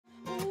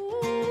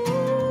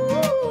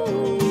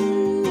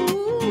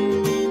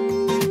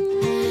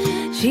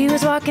She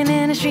was walking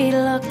in the street,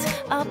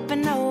 looked up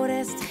and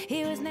noticed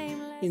he was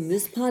nameless. In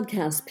this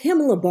podcast,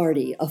 Pamela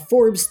Barty, a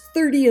Forbes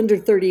 30 Under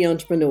 30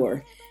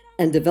 entrepreneur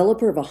and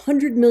developer of a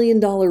 $100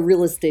 million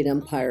real estate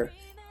empire,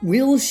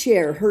 will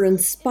share her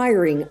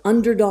inspiring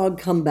underdog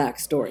comeback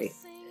story.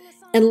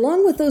 And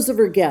along with those of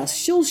her guests,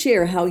 she'll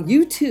share how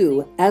you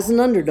too, as an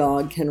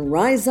underdog, can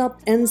rise up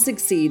and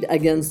succeed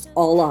against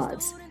all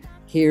odds.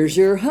 Here's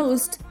your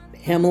host,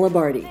 Pamela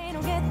Barty. They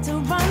don't get to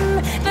run.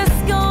 This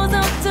goes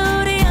up to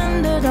the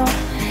underdog.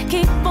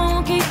 Keep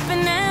on keeping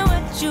at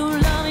what you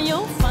love, and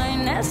you'll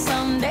find that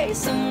someday,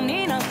 soon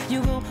enough,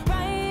 you will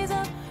rise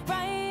up,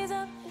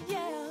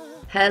 yeah.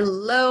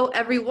 Hello,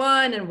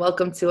 everyone, and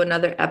welcome to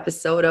another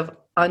episode of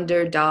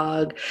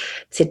Underdog.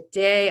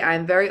 Today,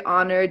 I'm very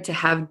honored to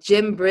have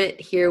Jim Britt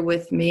here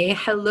with me.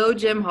 Hello,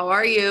 Jim. How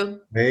are you?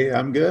 Hey,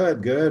 I'm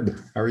good.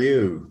 Good. How are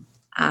you?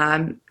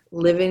 I'm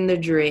living the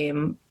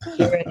dream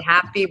here in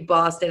happy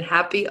Boston,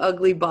 happy,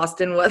 ugly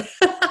Boston weather.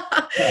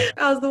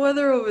 How's the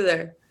weather over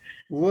there?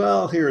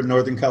 Well, here in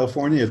Northern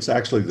California, it's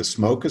actually the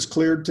smoke has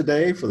cleared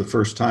today for the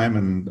first time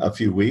in a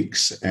few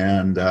weeks.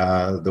 And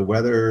the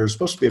weather is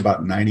supposed to be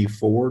about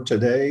 94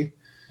 today.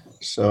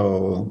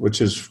 So, which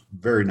is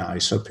very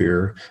nice up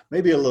here.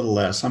 Maybe a little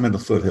less. I'm in the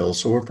foothills,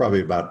 so we're probably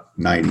about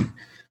 90,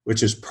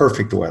 which is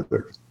perfect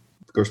weather.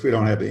 Of course, we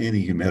don't have any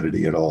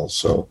humidity at all.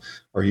 So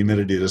our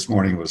humidity this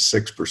morning was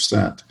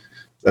 6%.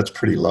 That's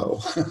pretty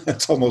low.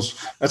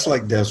 That's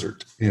like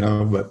desert,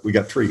 but we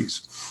got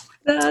trees.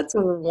 That's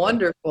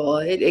wonderful.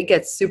 It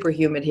gets super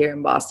humid here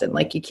in Boston.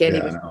 Like you can't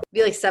even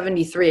be like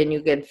 73 and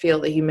you can feel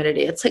the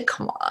humidity. It's like,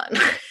 come on,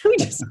 we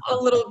just want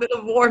a little bit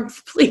of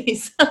warmth,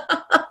 please.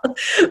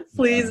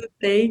 Please. And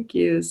thank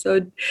you.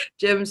 So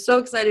Jim, so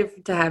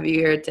excited to have you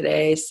here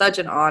today. Such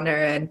an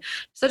honor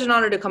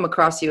to come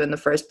across you in the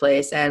first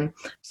place. And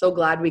so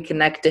glad we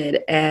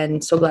connected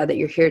and so glad that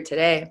you're here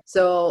today.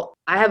 So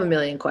I have a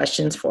million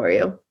questions for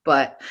you,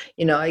 but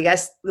I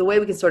guess the way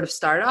we can sort of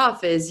start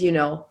off is,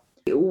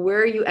 where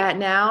are you at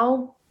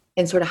now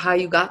and sort of how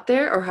you got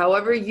there, or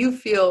however you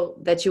feel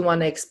that you want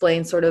to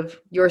explain sort of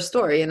your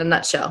story in a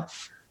nutshell.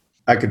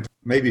 I could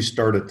maybe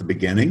start at the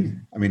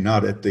beginning. I mean,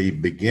 not at the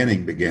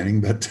beginning,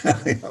 but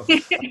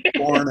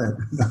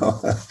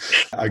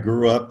I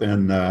grew up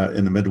in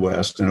the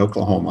Midwest in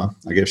Oklahoma.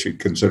 I guess you'd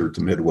consider it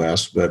the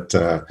Midwest, but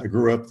I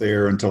grew up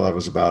there until I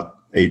was about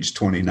age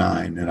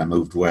 29, and I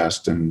moved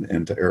west and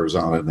into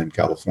Arizona and then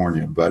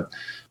California. But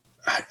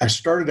I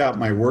started out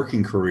my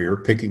working career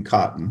picking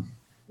cotton,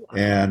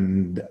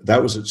 and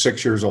that was at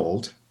 6 years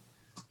old.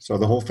 So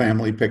the whole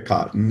family picked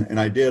cotton, and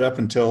I did up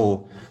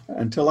until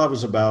I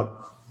was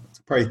about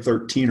probably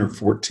 13 or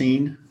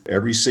 14.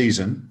 Every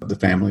season, the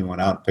family went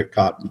out and picked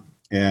cotton,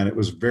 and it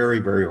was very,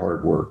 very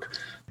hard work.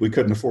 We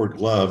couldn't afford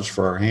gloves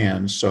for our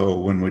hands, so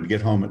when we'd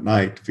get home at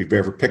night, if you've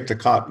ever picked a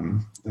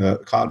cotton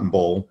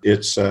boll,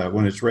 it's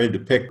when it's ready to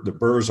pick, the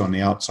burrs on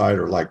the outside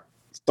are like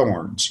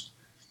thorns.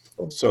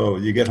 So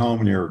you get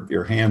home and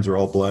your hands are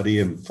all bloody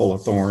and full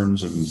of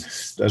thorns, and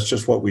that's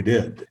just what we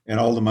did. And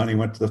all the money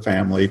went to the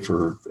family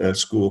for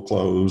school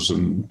clothes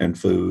and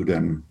food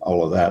and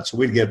all of that. So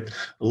we'd get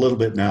a little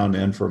bit now and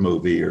then for a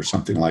movie or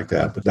something like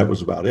that, but that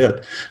was about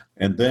it.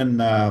 And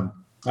then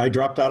I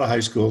dropped out of high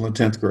school in the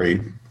 10th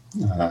grade.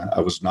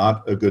 I was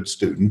not a good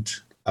student.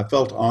 I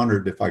felt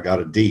honored if I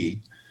got a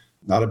D,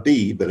 not a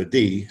B, but a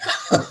D.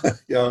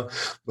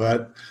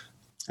 But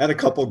had a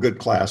couple of good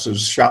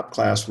classes. Shop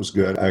class was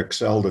good. I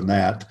excelled in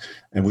that.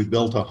 And we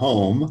built a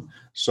home.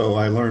 So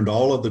I learned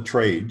all of the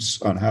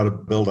trades on how to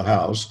build a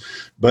house,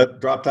 but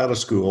dropped out of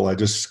school. I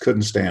just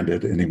couldn't stand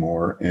it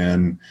anymore.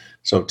 And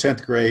so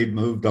 10th grade,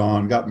 moved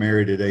on, got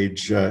married at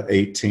age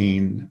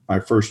 18. My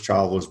first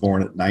child was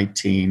born at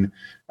 19.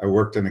 I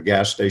worked in a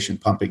gas station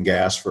pumping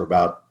gas for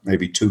about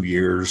maybe 2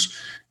 years.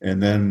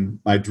 And then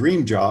my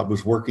dream job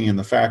was working in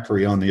the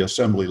factory on the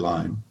assembly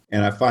line.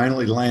 And I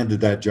finally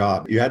landed that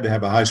job. You had to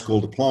have a high school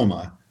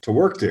diploma to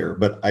work there,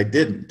 but I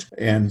didn't.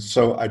 And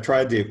so I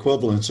tried the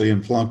equivalency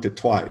and flunked it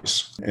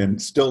twice and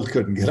still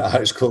couldn't get a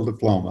high school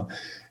diploma.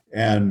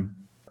 And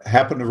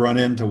happened to run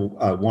into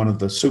one of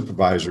the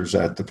supervisors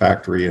at the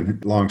factory,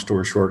 and long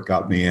story short,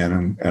 got me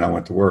in and I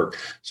went to work.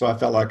 So I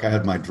felt like I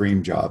had my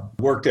dream job.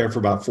 Worked there for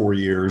about 4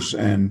 years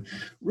and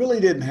really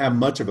didn't have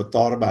much of a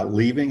thought about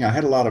leaving. I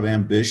had a lot of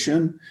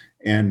ambition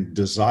and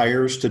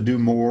desires to do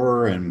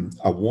more, and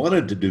I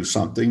wanted to do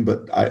something,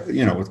 but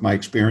with my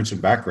experience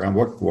and background,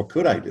 what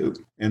could I do?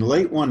 And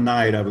late one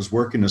night, I was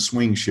working a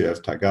swing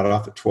shift. I got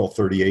off at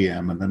 12:30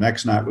 a.m., and the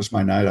next night was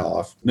my night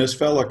off. And this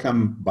fella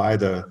come by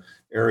the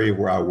area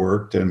where I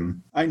worked,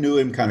 and I knew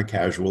him kind of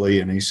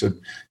casually, and he said,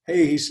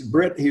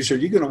 Britt, he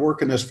said, you going to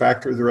work in this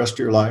factory the rest of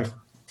your life?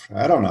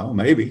 I don't know,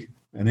 maybe.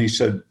 And he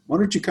said, why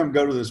don't you come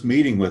go to this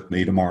meeting with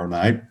me tomorrow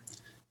night?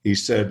 He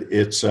said,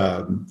 it's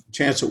a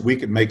chance that we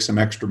could make some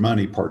extra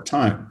money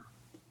part-time.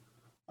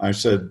 I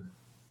said,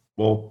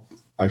 well,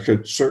 I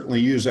could certainly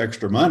use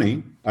extra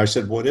money. I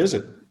said, what is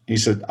it? He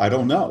said, I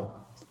don't know.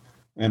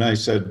 And I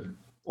said,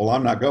 well,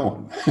 I'm not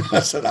going.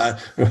 I said,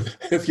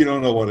 if you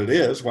don't know what it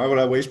is, why would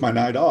I waste my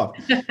night off?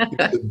 He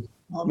said,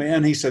 Oh,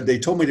 man, he said, they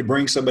told me to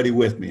bring somebody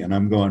with me. And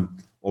I'm going,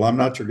 well, I'm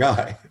not your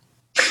guy.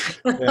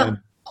 And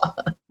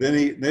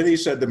then he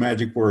said the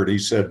magic word. He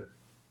said,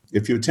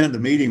 if you attend the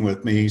meeting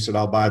with me, he said,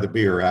 I'll buy the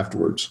beer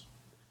afterwards.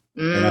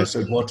 And I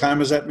said, what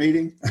time is that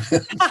meeting?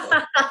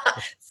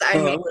 I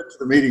went to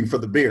the meeting for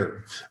the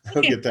beer.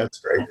 I'll get that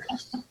straight.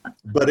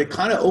 But it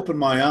kind of opened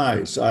my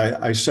eyes.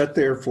 I sat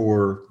there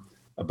for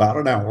about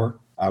an hour.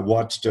 I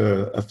watched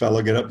a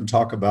fellow get up and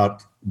talk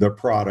about the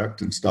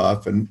product and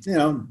stuff, and,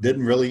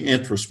 didn't really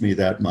interest me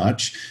that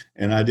much,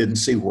 and I didn't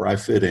see where I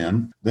fit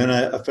in. Then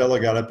a fellow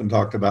got up and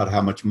talked about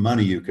how much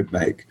money you could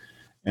make.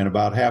 And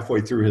about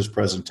halfway through his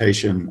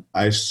presentation,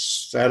 I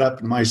sat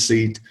up in my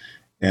seat,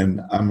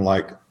 and I'm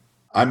like,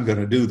 I'm going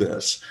to do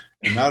this.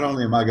 And not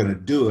only am I going to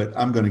do it,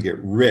 I'm going to get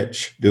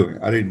rich doing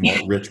it. I didn't know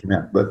what rich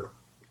meant, but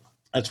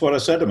that's what I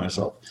said to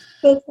myself.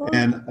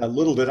 And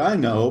little did I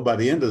know, by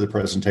the end of the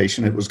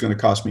presentation, it was going to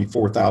cost me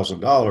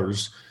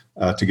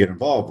 $4,000 to get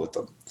involved with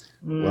them.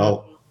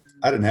 Well,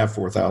 I didn't have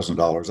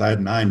 $4,000. I had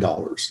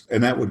 $9,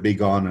 and that would be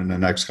gone in the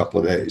next couple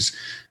of days.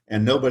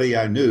 And nobody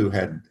I knew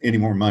had any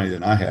more money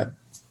than I had.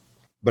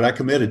 But I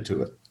committed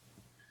to it.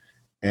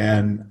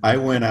 And I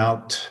went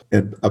out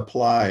and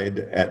applied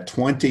at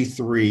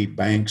 23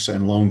 banks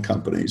and loan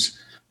companies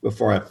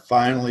before I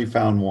finally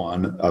found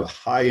one, a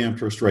high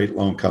interest rate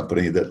loan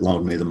company that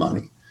loaned me the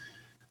money.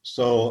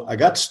 So I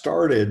got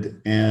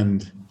started,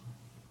 and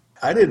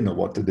I didn't know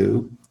what to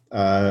do.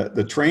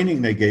 The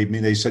training they gave me,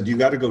 they said, you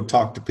got to go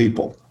talk to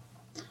people.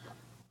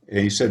 And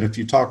he said, if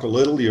you talk a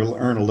little, you'll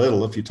earn a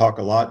little. If you talk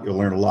a lot, you'll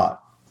learn a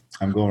lot.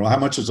 I'm going, well, how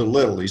much is a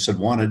little? He said,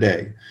 1 a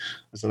day.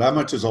 I said, how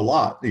much is a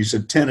lot? He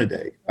said, 10 a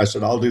day. I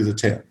said, I'll do the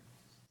 10.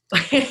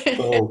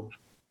 So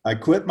I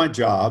quit my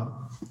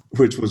job,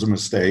 which was a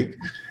mistake.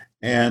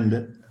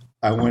 And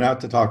I went out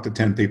to talk to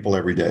 10 people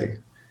every day.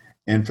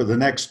 And for the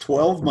next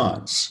 12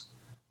 months,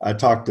 I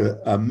talked to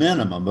a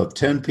minimum of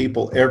 10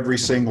 people every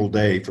single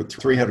day for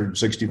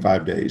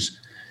 365 days.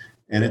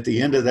 And at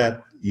the end of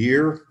that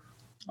year,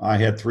 I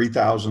had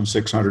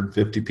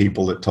 3,650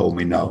 people that told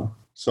me no.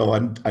 So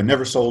I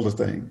never sold a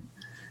thing.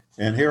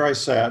 And here I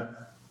sat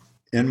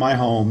in my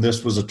home.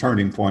 This was a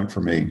turning point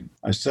for me.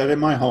 I sat in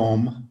my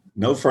home,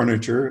 no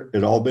furniture. It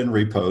had all been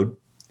repoed.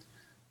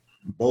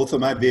 Both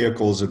of my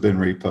vehicles had been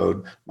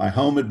repoed. My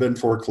home had been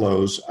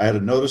foreclosed. I had a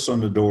notice on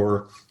the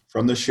door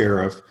from the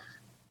sheriff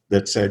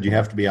that said you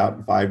have to be out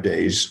in 5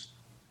 days.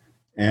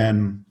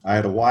 And I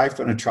had a wife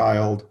and a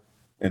child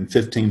and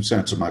 15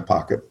 cents in my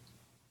pocket,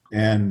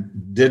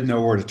 and didn't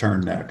know where to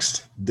turn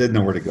next, didn't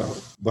know where to go.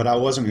 But I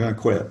wasn't going to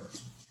quit.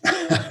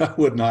 I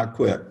would not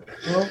quit.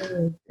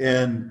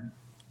 And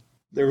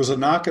there was a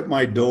knock at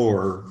my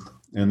door,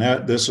 and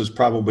this is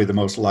probably the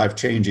most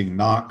life-changing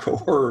knock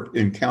or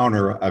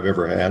encounter I've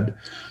ever had.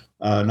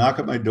 A knock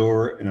at my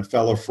door, and a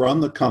fellow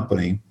from the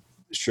company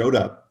showed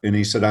up, and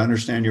he said, I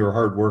understand you're a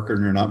hard worker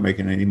and you're not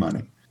making any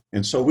money.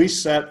 And so we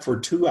sat for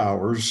 2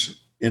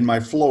 hours in my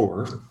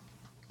floor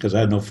because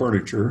I had no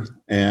furniture,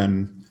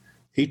 and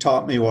he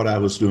taught me what I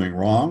was doing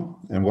wrong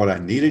and what I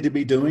needed to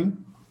be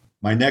doing.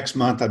 My next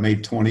month, I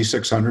made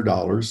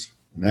 $2,600.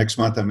 Next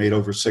month, I made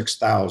over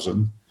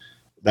 $6,000.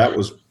 That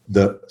was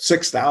the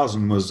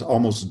 $6,000 was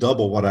almost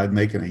double what I'd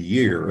make in a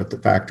year at the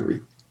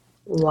factory.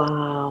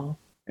 Wow.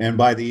 And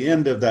by the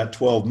end of that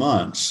 12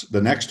 months,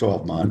 the next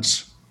 12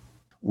 months,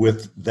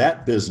 with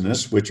that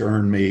business, which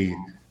earned me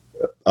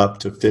up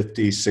to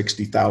 $50,000,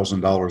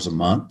 $60,000 a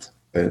month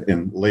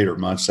in later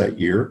months that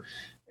year,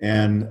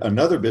 and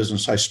another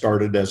business I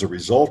started as a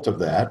result of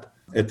that,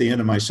 at the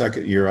end of my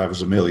second year, I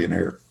was a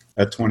millionaire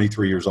at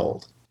 23 years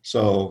old.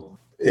 So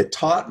it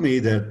taught me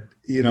that,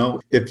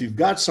 if you've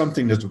got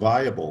something that's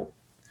viable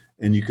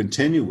and you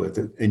continue with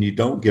it and you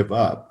don't give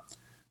up,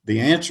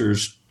 the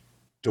answers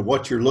to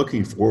what you're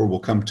looking for will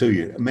come to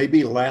you. It may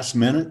be last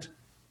minute.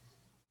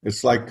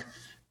 It's like,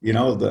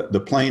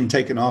 the plane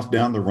taking off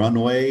down the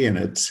runway, and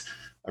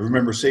I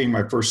remember seeing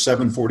my first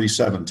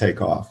 747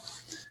 take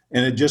off.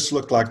 And it just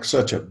looked like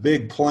such a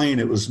big plane.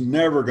 It was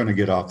never going to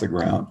get off the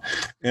ground.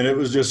 And it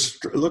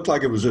looked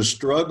like it was just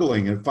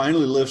struggling. It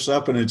finally lifts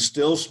up and it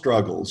still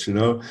struggles,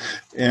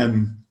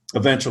 and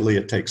eventually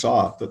it takes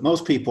off. But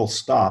most people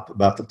stop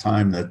about the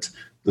time that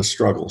the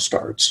struggle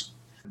starts.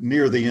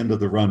 Near the end of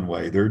the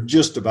runway, they're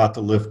just about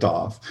to lift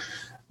off.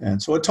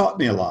 And so it taught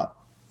me a lot.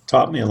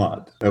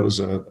 That was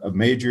a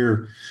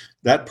major,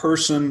 that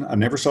person, I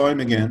never saw him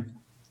again,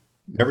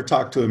 never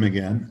talked to him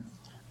again.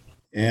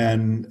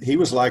 And he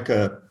was like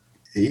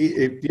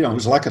it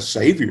was like a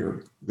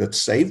savior that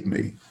saved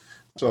me.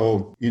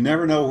 So you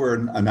never know where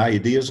an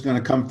idea is going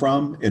to come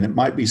from, and it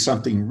might be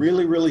something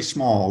really, really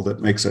small that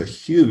makes a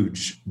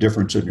huge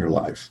difference in your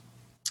life.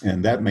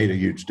 And that made a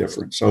huge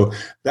difference. So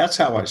that's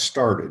how I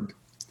started.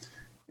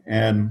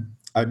 And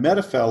I met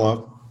a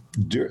fellow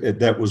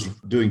that was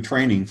doing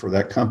training for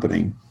that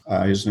company.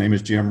 His name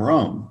is Jim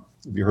Rohn.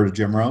 Have you heard of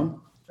Jim Rohn?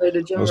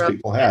 Most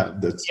people have.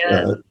 That's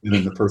been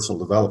in the personal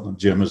development.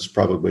 Jim is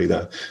probably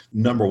the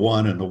number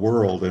one in the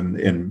world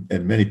in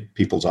many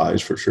people's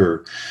eyes, for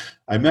sure.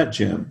 I met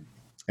Jim,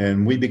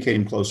 and we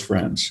became close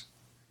friends.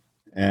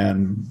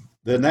 And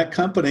Then that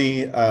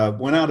company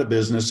went out of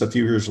business a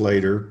few years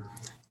later,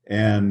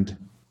 and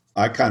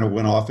I kind of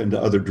went off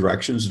into other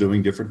directions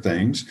doing different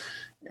things.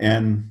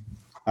 And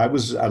I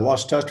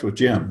lost touch with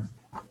Jim.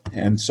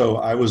 And so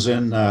I was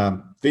in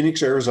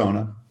Phoenix,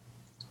 Arizona,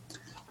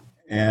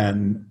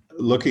 and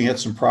looking at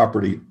some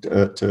property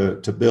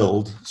to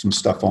build some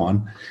stuff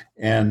on,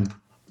 and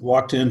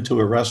walked into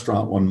a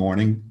restaurant one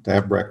morning to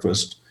have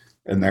breakfast,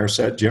 and there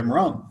sat Jim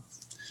Rohn.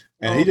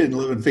 And he didn't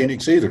live in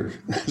Phoenix either.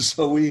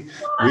 So we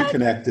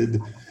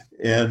connected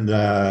and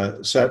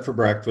sat for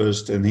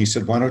breakfast, and he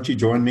said, "Why don't you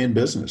join me in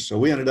business?" So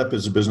we ended up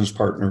as a business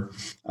partner.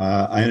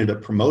 I ended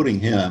up promoting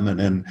him, and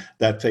then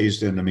that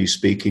phased into me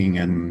speaking,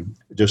 and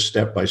just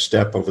step by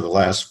step over the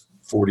last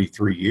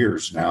 43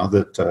 years now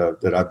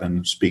that I've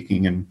been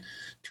speaking and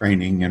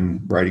training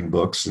and writing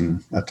books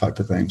and that type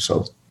of thing.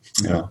 So,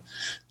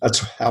 that's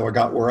how I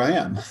got where I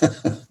am.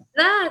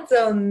 That's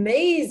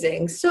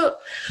amazing. So,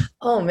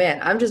 oh man,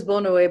 I'm just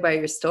blown away by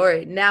your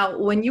story. Now,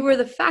 when you were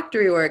the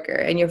factory worker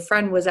and your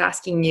friend was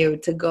asking you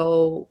to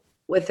go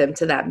with him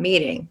to that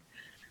meeting,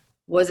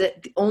 was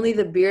it only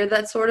the beer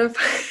that sort of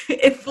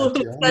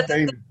influenced That's the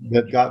only thing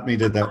that got me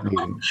to that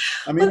meeting?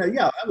 I mean,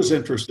 I was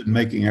interested in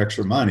making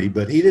extra money,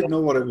 but he didn't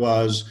know what it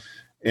was.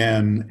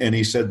 And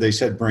they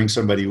said, bring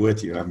somebody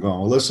with you. I'm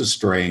going, well, this is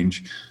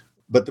strange.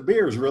 But the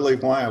beer is really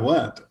why I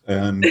went.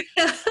 And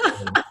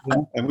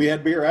and we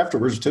had beer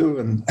afterwards too.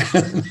 And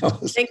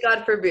thank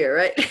God for beer,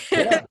 right?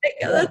 Yeah.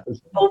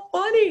 That's so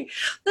funny.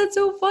 That's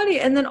so funny.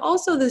 And then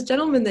also this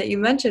gentleman that you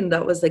mentioned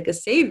that was like a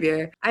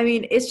savior. I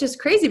mean, it's just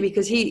crazy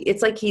because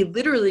it's like he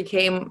literally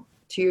came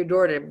to your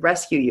door to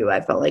rescue you.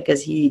 I felt like,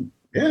 because we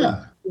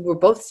were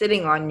both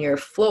sitting on your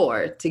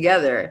floor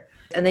together,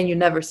 and then you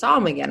never saw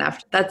him again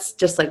after. That's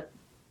just like,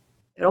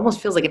 it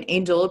almost feels like an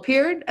angel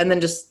appeared and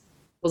then just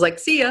was like,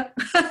 see ya.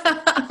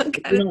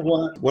 You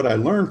know what I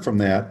learned from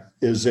that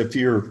is if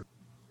you're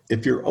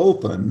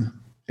open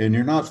and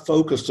you're not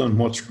focused on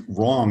what's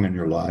wrong in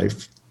your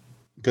life,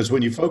 because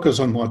when you focus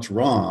on what's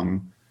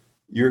wrong,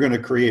 you're going to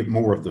create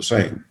more of the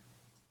same.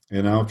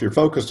 If you're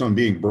focused on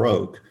being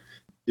broke,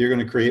 you're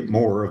going to create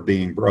more of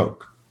being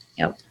broke.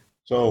 Yep.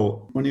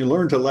 So when you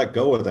learn to let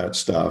go of that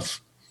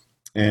stuff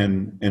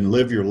and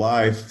live your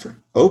life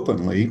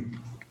openly,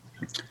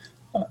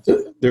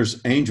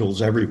 there's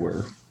angels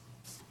everywhere.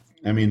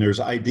 I mean, there's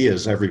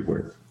ideas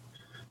everywhere.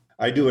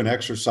 I do an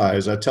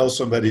exercise. I tell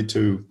somebody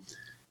to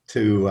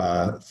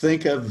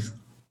think of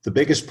the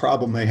biggest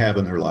problem they have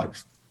in their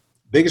life,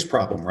 biggest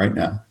problem right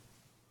now.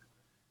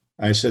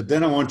 I said,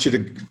 then I want you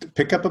to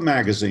pick up a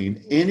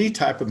magazine, any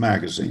type of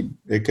magazine.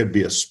 It could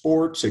be a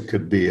sports, it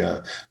could be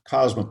a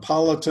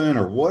Cosmopolitan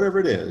or whatever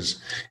it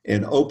is,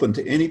 and open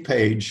to any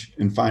page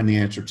and find the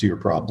answer to your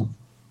problem.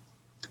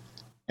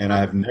 And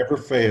I've never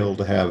failed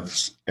to have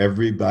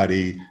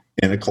everybody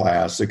in a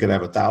class. It could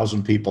have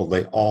 1,000 people.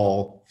 They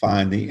all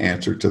find the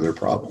answer to their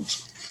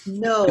problems.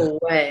 No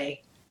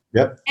way.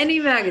 Yep. Any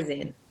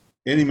magazine.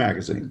 Any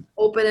magazine.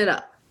 Open it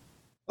up.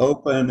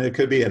 Open. It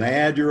could be an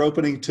ad you're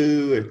opening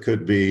to. It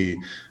could be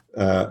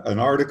an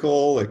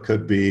article. It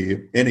could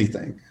be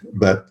anything.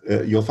 But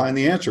you'll find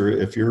the answer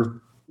if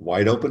you're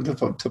wide open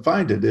to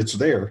find it. It's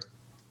there.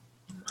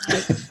 My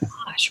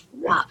gosh.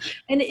 Wow.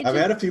 And I've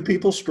had a few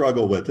people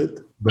struggle with it,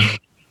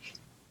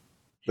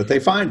 but they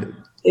find it.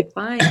 They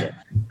find it.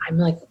 I'm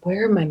like,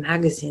 where are my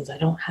magazines? I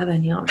don't have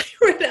any on me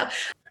right now.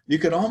 You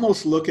could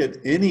almost look at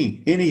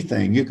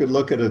anything. You could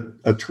look at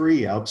a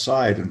tree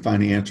outside and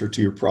find the answer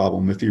to your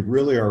problem if you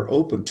really are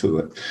open to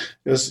it.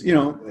 Because, you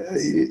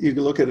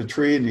can look at a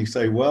tree and you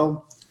say,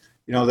 well,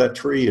 that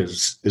tree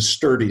is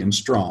sturdy and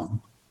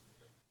strong.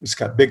 It's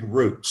got big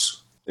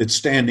roots. It's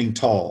standing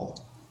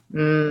tall.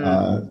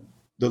 The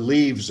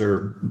leaves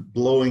are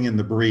blowing in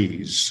the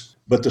breeze,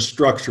 but the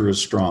structure is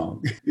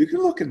strong. You can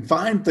look and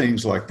find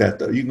things like that,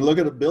 though. You can look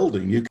at a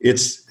building.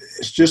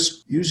 It's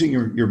just using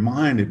your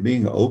mind and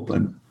being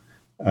open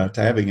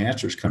to having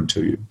answers come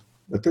to you.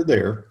 But they're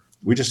there.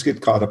 We just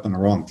get caught up in the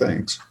wrong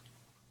things.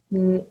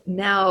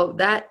 Now,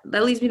 that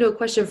leads me to a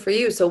question for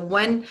you. So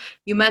when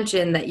you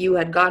mentioned that you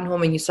had gotten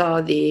home and you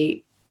saw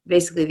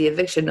basically the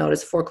eviction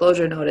notice,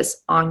 foreclosure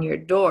notice on your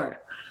door,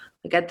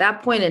 like at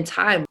that point in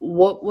time,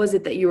 what was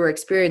it that you were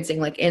experiencing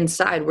like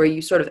inside? Were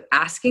you sort of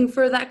asking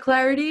for that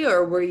clarity,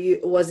 or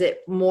was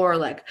it more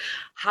like,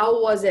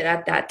 how was it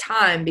at that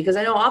time? Because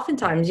I know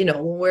oftentimes,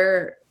 when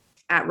we're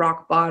at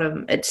rock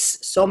bottom,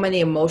 it's so many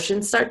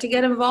emotions start to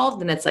get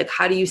involved, and it's like,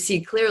 how do you see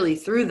clearly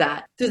through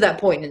that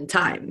point in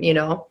time,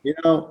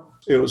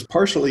 It was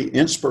partially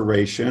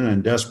inspiration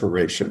and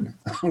desperation,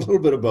 a little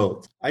bit of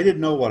both. I didn't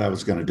know what I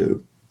was going to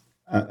do.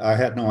 I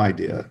had no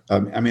idea. I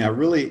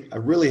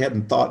really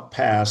hadn't thought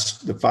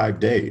past the 5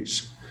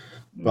 days.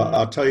 But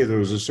I'll tell you, there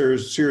was a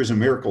series of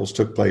miracles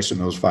took place in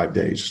those 5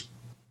 days.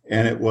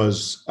 And it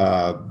was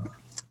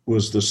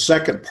the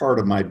second part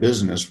of my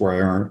business where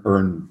I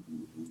earned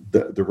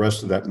the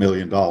rest of that $1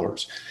 million.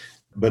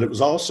 But it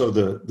was also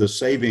the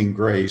saving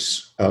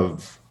grace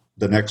of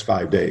the next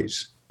 5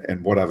 days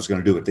and what I was going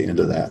to do at the end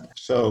of that.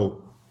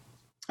 So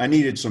I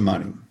needed some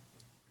money.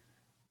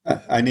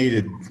 I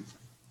needed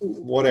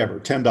whatever,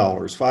 $10,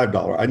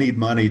 $5. I need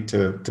money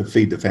to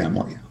feed the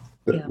family.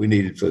 But we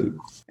needed food.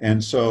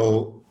 And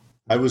so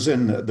I was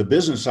in the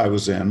business I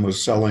was in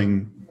was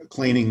selling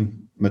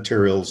cleaning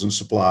materials and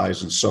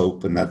supplies and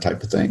soap and that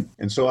type of thing.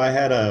 And so I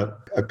had a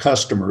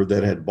customer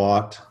that had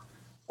bought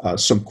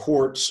some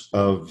quarts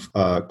of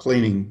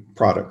cleaning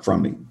product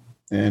from me.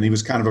 And he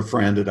was kind of a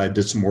friend that I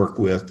did some work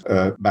with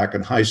back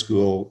in high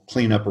school,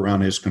 clean up around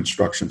his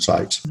construction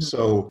sites.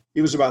 So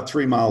he was about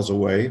 3 miles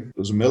away. It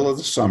was the middle of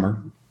the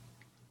summer.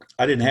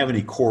 I didn't have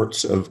any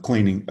quarts of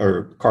cleaning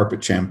or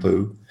carpet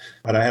shampoo,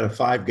 but I had a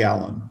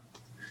 5-gallon.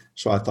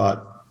 So I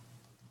thought,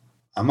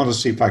 I'm going to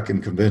see if I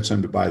can convince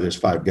him to buy this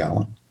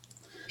 5-gallon.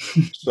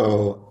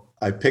 So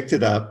I picked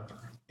it up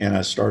and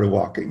I started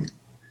walking.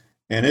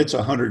 And it's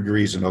 100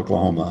 degrees in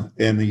Oklahoma,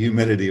 and the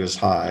humidity was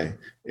high,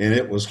 and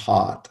it was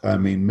hot. I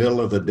mean, middle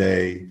of the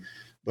day.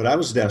 But I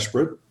was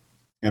desperate,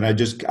 and I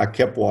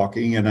kept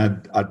walking, and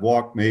I'd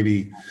walk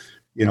maybe,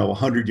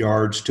 100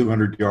 yards,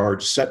 200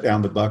 yards, set down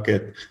on the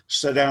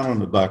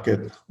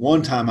bucket.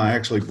 One time I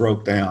actually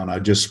broke down. I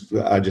just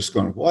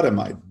going, what am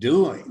I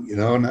doing?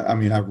 And I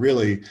mean, I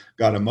really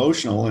got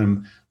emotional,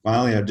 and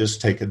finally I'd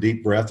just take a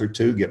deep breath or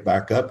two, get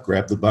back up,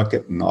 grab the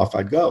bucket, and off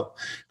I'd go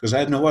because I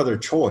had no other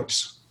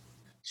choice.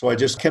 So I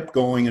just kept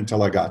going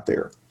until I got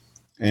there.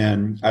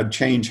 And I'd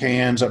change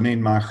hands. I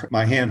mean,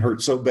 my hand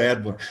hurt so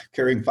bad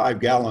carrying 5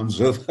 gallons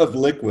of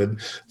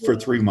liquid for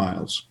 3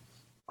 miles.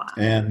 Wow.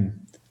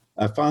 And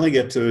I finally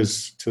get to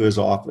his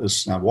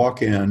office, and I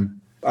walk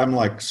in. I'm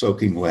like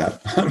soaking wet.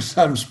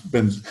 I've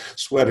been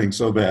sweating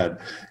so bad.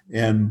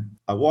 And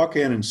I walk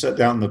in and set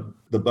down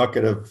the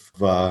bucket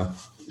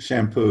of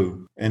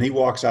shampoo, and he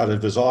walks out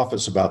of his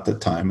office about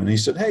that time. And he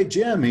said, "Hey,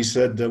 Jim," he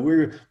said,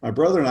 my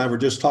brother and I were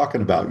just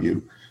talking about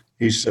you.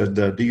 He said,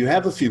 "Do you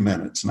have a few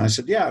minutes?" And I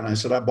said, "Yeah." And I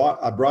said, I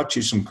brought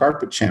you some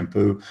carpet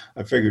shampoo.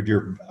 I figured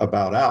you're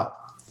about out."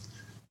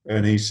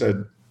 And he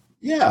said,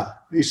 "Yeah."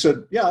 He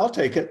said, "Yeah, I'll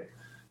take it."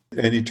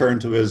 And he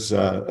turned to his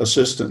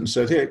assistant and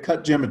said, "Hey,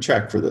 cut Jim a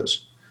check for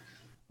this."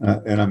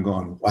 And I'm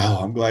going, wow,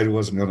 I'm glad he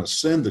wasn't going to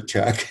send the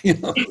check.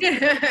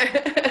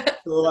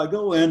 So I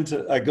go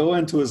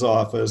into his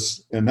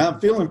office, and now I'm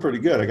feeling pretty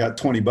good. I got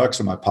 $20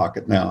 in my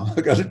pocket now.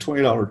 I got a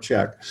 $20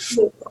 check. That's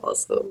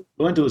awesome.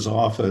 Go into his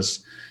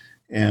office.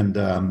 And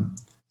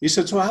he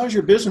said, "So how's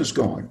your business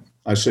going?"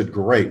 I said,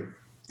 "Great."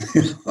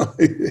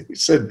 He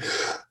said,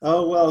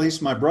 "Oh, well,"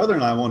 my brother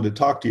and I wanted to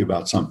talk to you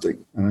about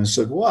something. And I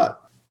said, "What?"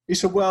 He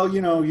said, "Well,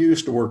 you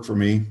used to work for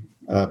me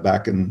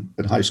back in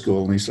high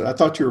school." And he said, "I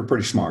thought you were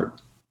pretty smart."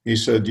 He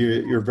said,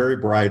 you're very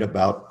bright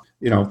about,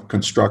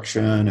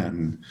 construction,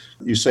 and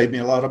you saved me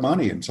a lot of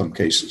money in some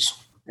cases."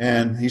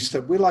 And he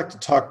said, "We'd like to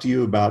talk to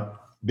you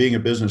about being a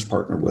business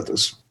partner with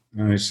us."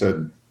 And I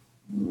said,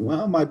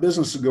 "Well, my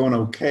business is going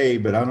okay,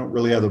 but I don't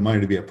really have the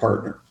money to be a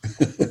partner."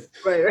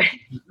 Right.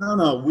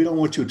 No, we don't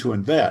want you to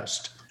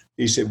invest.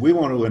 He said, "We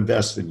want to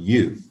invest in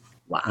you."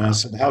 Wow. And I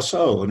said, "How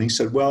so?" And he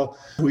said, "Well,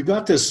 we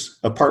got this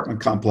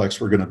apartment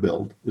complex we're going to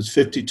build. It's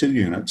 52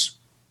 units.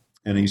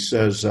 And he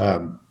says,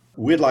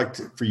 we'd like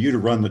for you to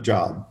run the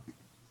job."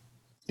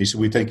 He said,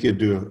 "We think you'd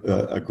do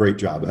a great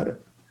job at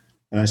it."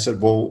 And I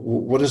said, "Well,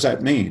 what does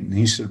that mean?" And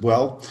he said,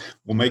 "Well,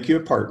 we'll make you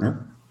a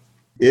partner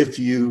if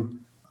you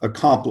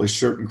accomplish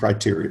certain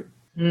criteria."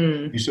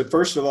 He said,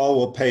 "First of all,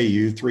 we'll pay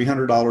you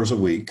 $300 a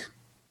week."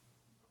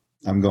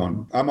 I'm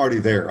already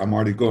there. I'm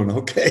already going,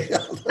 okay.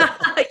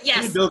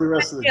 Yes. You know the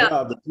rest of the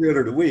job at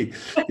 $300 a week.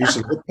 He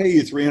said, "We'll pay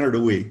you $300 a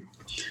week,"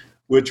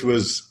 which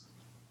was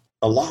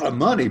a lot of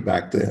money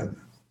back then.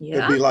 Yeah.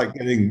 It'd be like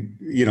getting,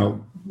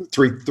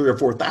 $3,000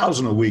 or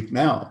 $4,000 a week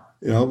now.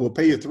 We'll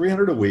pay you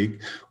 $300 a week.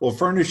 We'll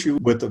furnish you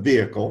with a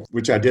vehicle,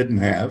 which I didn't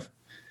have.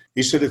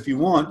 He said, "If you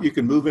want, you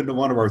can move into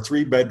one of our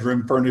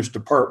 3-bedroom furnished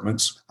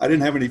apartments." I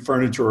didn't have any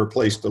furniture or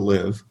place to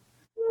live.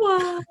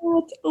 What?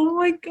 Oh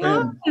my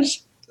gosh.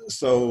 And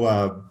so,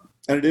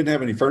 and I didn't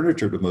have any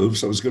furniture to move,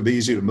 so it was going to be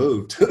easy to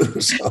move too.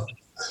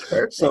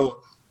 So,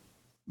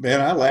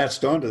 man, I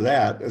latched onto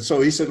that. And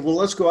so he said, "Well,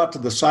 let's go out to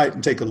the site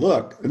and take a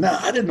look." And now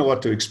I didn't know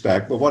what to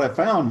expect, but what I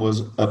found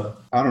was,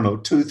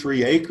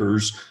 2-3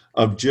 acres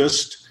of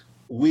just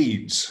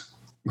weeds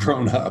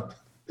grown up.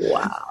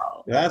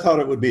 Wow. And I thought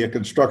it would be a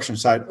construction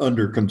site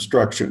under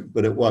construction,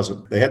 but it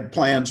wasn't. They had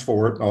plans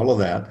for it and all of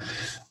that.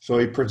 So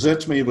he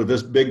presents me with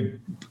this big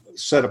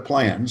set of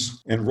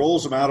plans and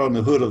rolls them out on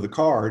the hood of the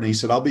car. And he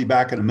said, "I'll be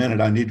back in a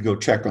minute. I need to go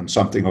check on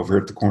something over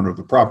at the corner of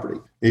the property."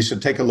 He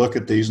said, "Take a look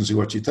at these and see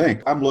what you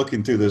think." I'm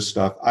looking through this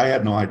stuff. I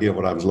had no idea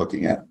what I was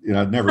looking at.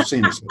 I'd never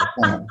seen this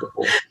plan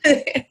before.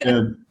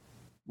 And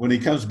when he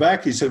comes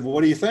back, he said, "Well,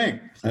 what do you think?"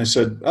 And I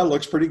said, "That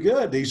looks pretty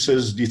good." He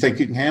says, "Do you think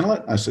you can handle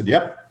it?" I said,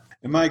 "Yep."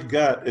 And my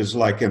gut is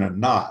like in a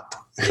knot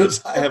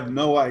because I have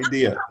no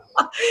idea.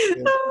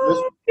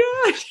 Oh,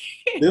 my gosh.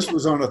 This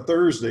was on a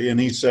Thursday, and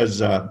he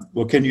says,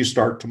 "Well, can you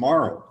start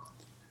tomorrow?"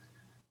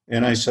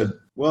 And I said,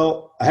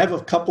 "Well, I have a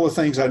couple of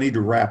things I need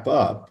to wrap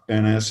up."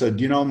 And I said,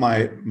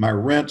 my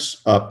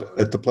rent's up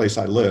at the place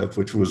I live,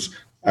 which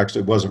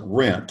wasn't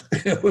rent.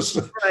 It was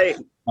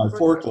my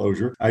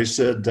foreclosure. I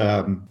said,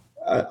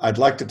 "I'd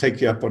like to take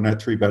you up on that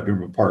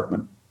 3-bedroom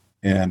apartment."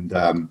 and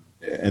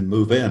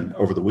move in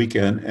over the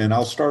weekend, and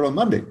I'll start on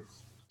Monday.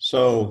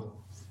 So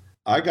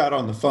I got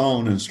on the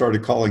phone and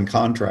started calling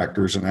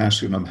contractors and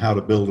asking them how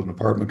to build an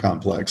apartment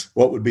complex.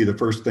 What would be the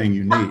first thing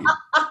you need?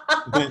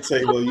 They'd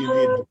say, well, you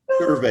need a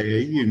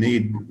survey, you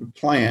need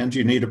plans,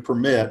 you need a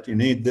permit, you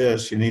need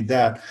this, you need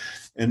that.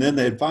 And then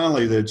they'd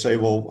say,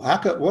 well, why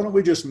don't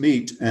we just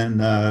meet and,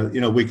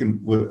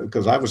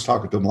 because I was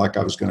talking to them like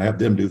I was going to have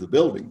them do the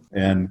building.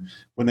 And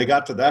when they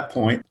got to that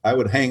point, I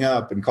would hang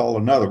up and call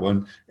another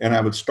one, and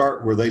I would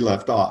start where they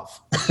left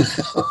off.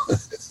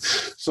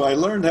 So I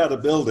learned how to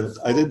build it.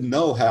 I didn't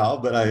know how,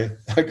 but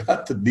I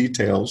got the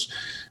details.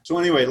 So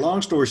anyway,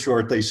 long story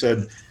short, they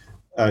said,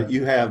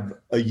 you have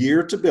a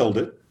year to build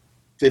it,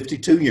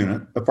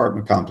 52-unit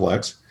apartment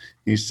complex.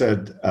 He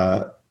said,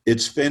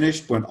 it's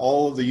finished when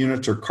all of the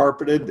units are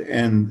carpeted,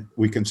 and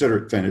we consider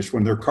it finished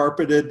when they're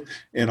carpeted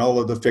and all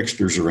of the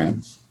fixtures are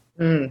in.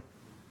 Mm.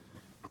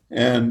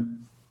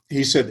 And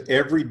he said,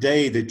 every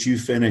day that you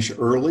finish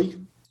early,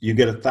 you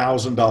get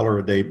 $1,000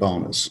 a day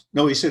bonus.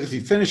 No, he said, if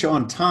you finish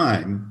on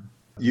time,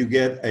 you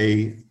get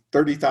a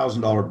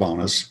 $30,000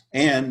 bonus,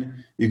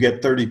 and you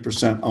get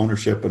 30%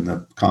 ownership in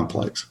the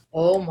complex.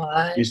 Oh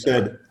my. He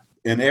said,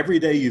 and every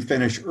day you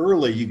finish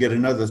early, you get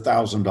another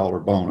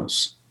 $1,000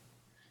 bonus.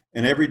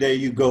 And every day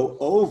you go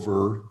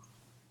over,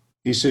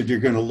 he said,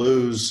 you're going to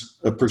lose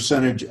a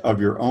percentage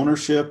of your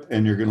ownership,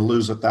 and you're going to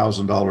lose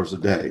 $1,000 a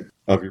day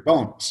of your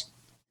bonus.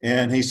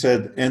 And he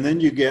said, and then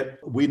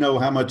we know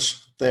how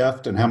much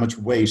theft and how much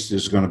waste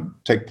is going to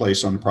take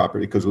place on the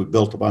property because we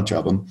built a bunch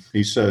of them.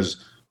 He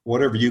says,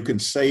 whatever you can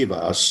save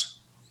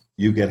us,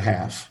 you get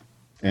half.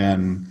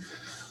 And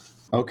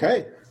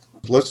okay,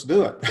 let's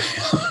do it.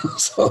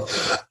 So,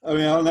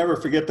 I'll never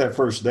forget that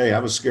first day. I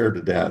was scared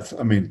to death.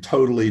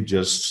 Totally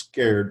just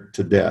scared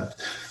to death.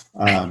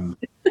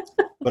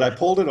 But I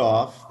pulled it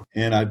off,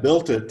 and I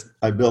built it.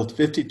 I built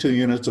 52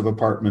 units of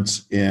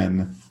apartments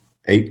in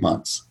 8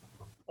 months.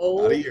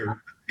 Oh. Not a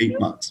year, 8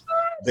 months.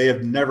 They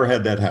have never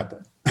had that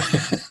happen.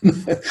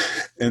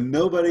 And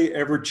nobody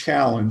ever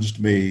challenged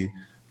me,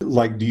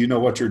 like, do you know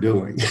what you're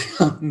doing?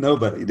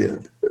 Nobody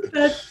did.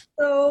 That's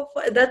so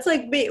fun. That's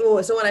like me.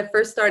 So when I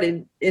first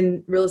started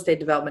in real estate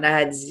development, I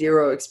had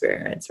zero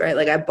experience, right?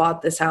 Like I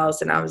bought this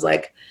house and I was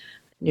like,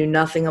 knew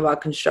nothing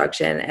about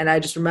construction. And I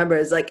just remember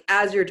it's like,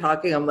 as you're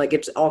talking, I'm like,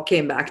 it just all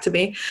came back to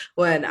me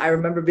when I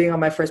remember being on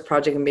my first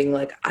project and being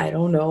like, I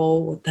don't know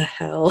what the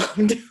hell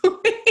I'm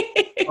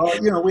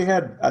doing. We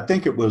had, I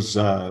think it was,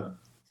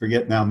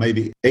 forget now,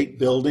 maybe 8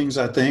 buildings,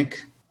 I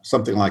think,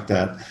 something like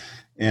that.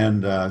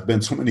 And it's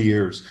been so many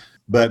years.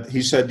 But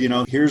he said,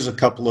 here's a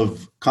couple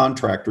of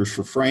contractors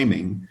for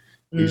framing.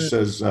 He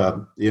says,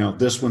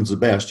 this one's the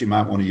best. You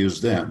might want to use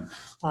them.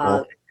 Wow.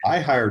 Well, I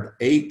hired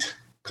 8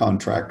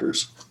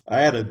 contractors. I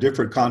had a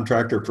different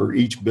contractor for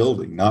each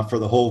building, not for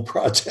the whole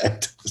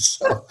project.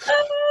 So,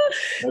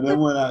 and then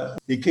when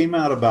he came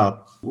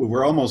out we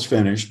were almost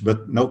finished,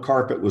 but no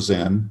carpet was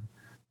in,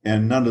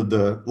 and none of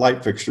the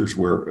light fixtures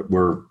were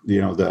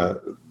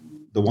the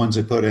ones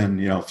they put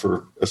in,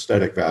 for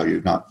aesthetic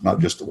value, not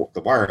just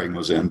the wiring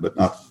was in, but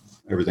not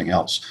everything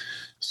else.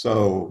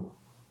 So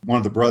one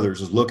of the brothers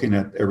is looking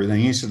at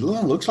everything. He said, well,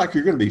 it looks like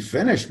you're going to be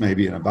finished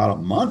maybe in about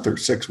a month or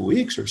 6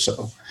 weeks or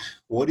so.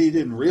 What he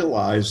didn't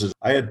realize is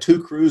I had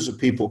 2 crews of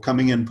people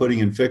coming in, putting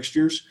in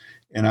fixtures,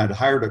 and I'd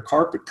hired a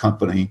carpet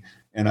company,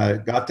 and I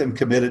got them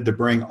committed to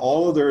bring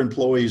all of their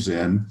employees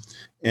in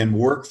and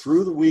work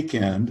through the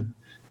weekend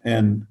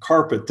and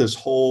carpet this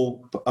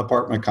whole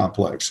apartment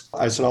complex.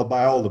 I said, I'll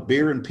buy all the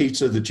beer and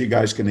pizza that you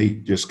guys can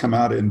eat. Just come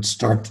out and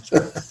start.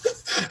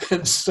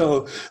 And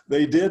so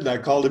they did. And I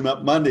called him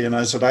up Monday and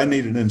I said, I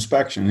need an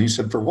inspection. And he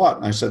said, for what?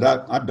 And I said,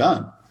 I'm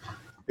done.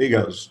 He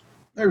goes,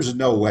 there's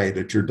no way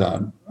that you're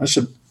done. I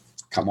said,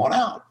 come on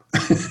out.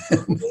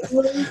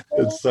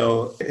 And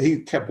so he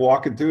kept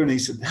walking through and he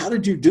said, how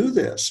did you do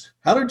this?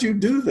 How did you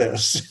do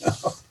this?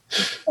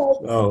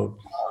 So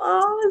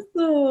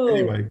awesome.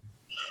 Anyway,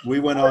 we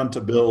went on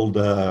to build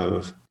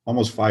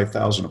almost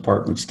 5,000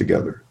 apartments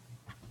together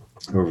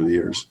over the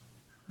years.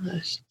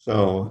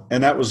 So,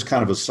 and that was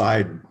kind of a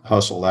side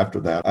hustle after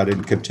that. I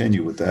didn't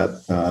continue with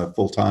that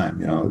full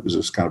time. It was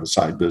just kind of a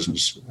side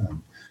business.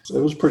 So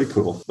it was pretty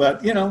cool.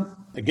 But,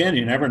 again,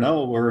 you never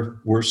know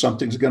where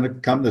something's going to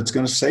come that's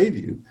going to save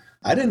you.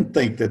 I didn't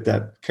think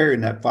that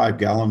carrying that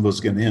 5-gallon was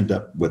going to end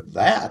up with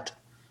that.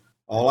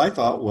 All I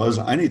thought was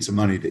I need some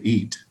money to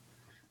eat.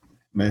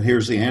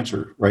 Here's the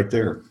answer right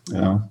there,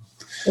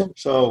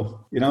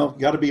 So,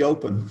 got to be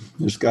open.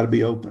 Just got to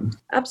be open.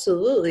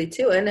 Absolutely,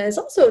 too. And it's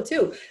also,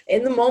 too,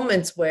 in the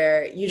moments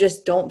where you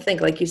just don't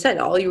think, like you said,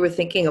 all you were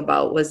thinking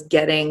about was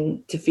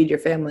getting to feed your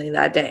family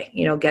that day,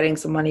 getting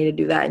some money to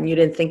do that. And you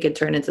didn't think it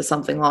turned into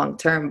something long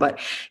term. But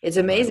it's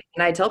amazing.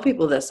 And I tell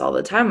people this all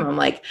the time. I'm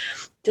like,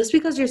 just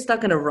because you're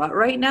stuck in a rut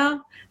right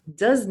now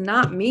does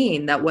not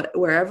mean that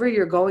wherever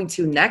you're going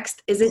to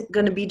next isn't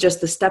going to be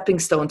just the stepping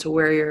stone to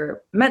where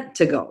you're meant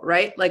to go,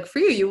 right? Like for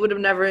you would have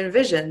never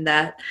envisioned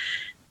that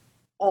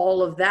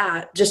all of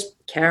that, just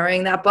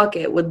carrying that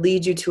bucket would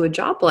lead you to a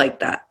job like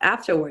that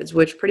afterwards,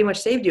 which pretty much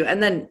saved you.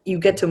 And then you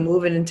get to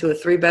move it into a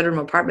 3-bedroom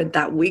apartment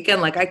that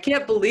weekend. Like, I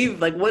can't believe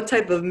like what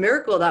type of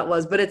miracle that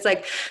was. But it's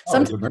like,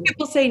 sometimes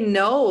people say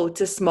no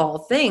to small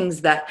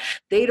things that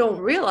they don't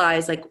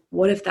realize, like,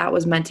 what if that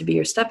was meant to be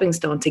your stepping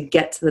stone to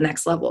get to the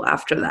next level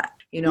after that?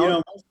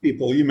 Most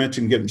people, you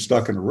mentioned getting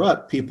stuck in a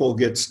rut. People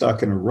get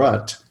stuck in a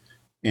rut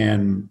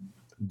and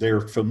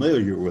they're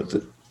familiar with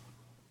it.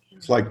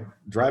 It's like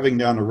driving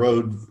down the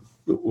road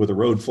with a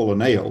road full of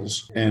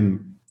nails,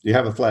 and you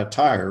have a flat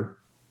tire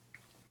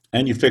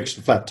and you fix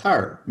the flat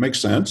tire. Makes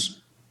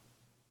sense.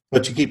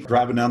 But you keep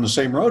driving down the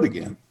same road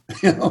again,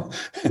 Yep.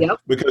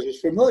 Because it's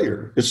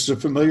familiar. It's a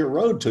familiar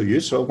road to you.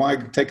 So why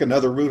take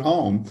another route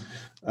home?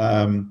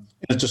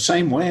 It's the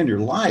same way in your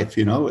life.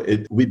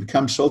 We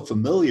become so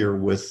familiar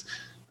with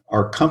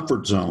our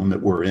comfort zone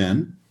that we're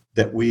in,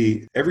 that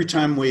every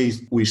time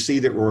we see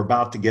that we're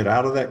about to get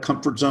out of that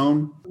comfort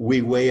zone,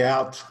 we weigh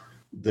out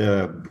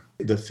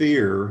the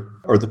fear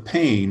or the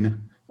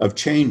pain of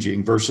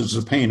changing versus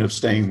the pain of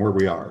staying where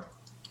we are.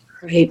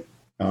 Right.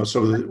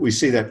 So we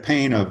see that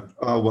pain of,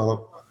 oh,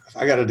 well, if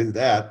I got to do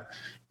that,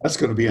 that's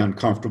going to be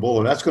uncomfortable,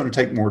 or that's going to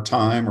take more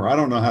time, or I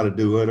don't know how to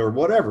do it, or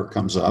whatever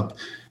comes up.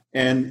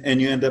 And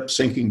you end up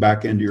sinking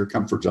back into your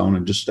comfort zone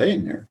and just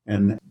staying there.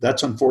 And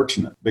that's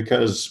unfortunate,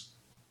 because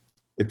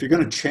if you're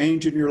going to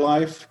change in your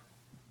life,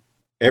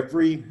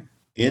 every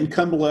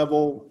income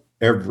level,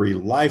 every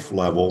life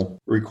level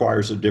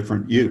requires a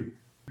different you.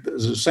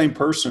 The same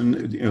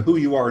person, who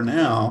you are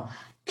now,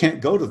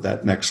 can't go to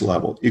that next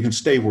level. You can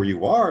stay where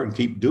you are and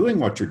keep doing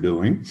what you're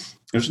doing.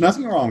 There's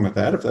nothing wrong with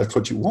that if that's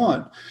what you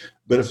want.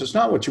 But if it's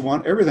not what you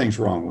want, everything's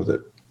wrong with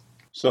it.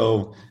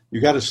 So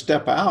you got to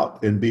step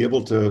out and be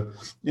able to,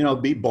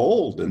 be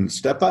bold and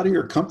step out of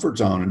your comfort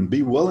zone and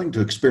be willing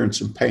to experience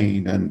some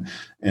pain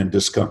and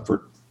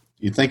discomfort.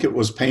 You think it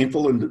was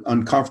painful and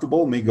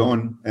uncomfortable, me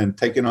going and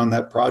taking on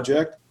that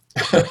project?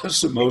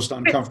 It's the most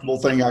uncomfortable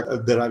thing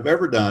that I've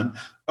ever done,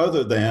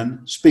 other than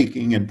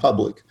speaking in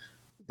public.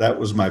 That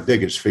was my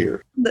biggest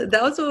fear.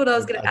 That was what I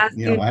was going to ask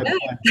you.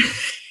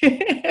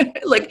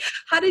 Like,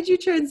 how did you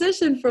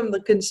transition from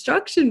the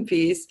construction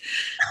piece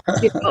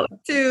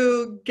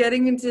to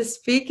getting into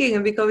speaking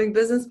and becoming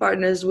business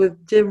partners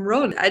with Jim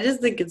Rohn? I just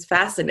think it's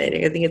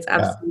fascinating. I think it's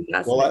absolutely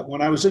fascinating. Well,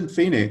 when I was in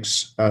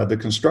Phoenix, the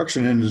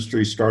construction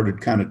industry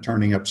started kind of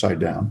turning upside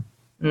down.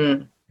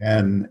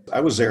 And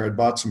I was there. I'd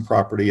bought some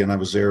property, and I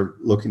was there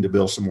looking to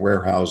build some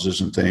warehouses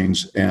and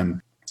things.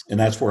 And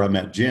that's where I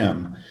met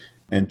Jim.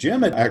 And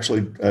Jim had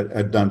actually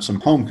had done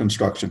some home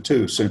construction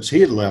too, since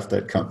he had left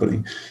that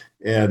company.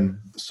 And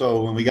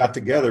so when we got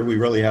together, we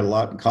really had a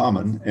lot in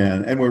common,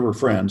 and we were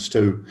friends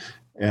too.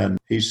 And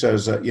he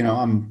says,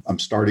 I'm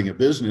starting a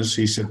business.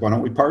 He said, why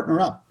don't we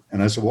partner up?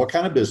 And I said, what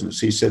kind of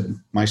business? He said,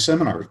 my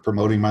seminars,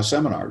 promoting my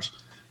seminars.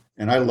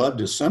 And I loved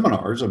his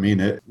seminars. I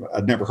mean,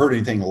 I'd never heard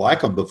anything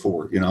like them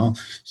before,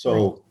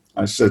 So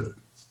I said,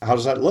 how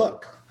does that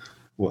look?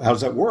 Well, how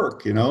does that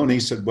work? And he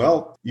said,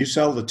 well, you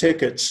sell the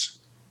tickets,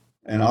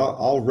 and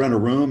I'll rent a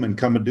room and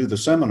come and do the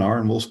seminar,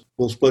 and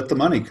we'll split the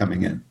money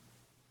coming in.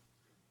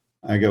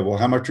 I go, well,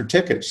 how much are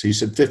tickets? He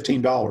said,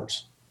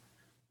 $15.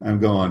 I'm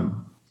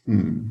going,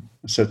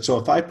 I said, so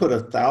if I put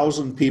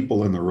 1,000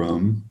 people in the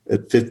room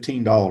at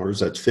 $15,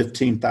 that's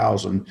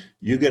 15,000.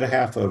 You get a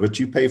half of it.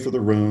 You pay for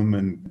the room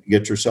and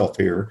get yourself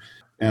here,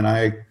 and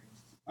I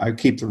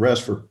keep the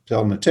rest for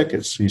selling the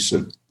tickets. He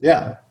said,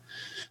 yeah.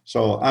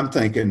 So I'm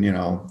thinking,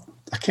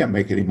 I can't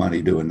make any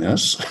money doing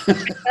this.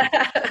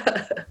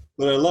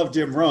 But I love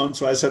Jim Rohn,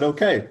 so I said,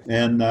 okay.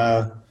 And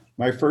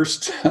my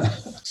first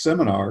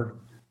seminar,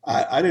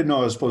 I didn't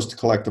know I was supposed to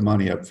collect the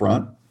money up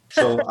front.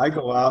 So I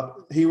go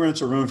out, he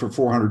rents a room for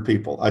 400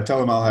 people. I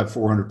tell him I'll have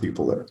 400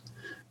 people there.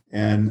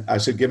 And I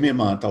said, give me a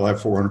month, I'll have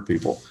 400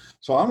 people.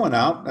 So I went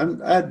out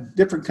and I had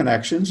different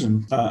connections,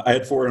 and I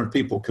had 400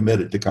 people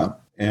committed to come.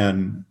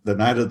 And the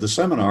night of the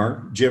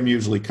seminar, Jim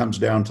usually comes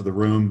down to the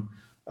room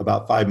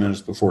about 5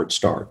 minutes before it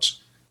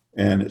starts.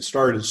 And it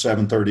started at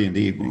 7:30 in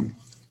the evening.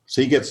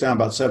 So he gets down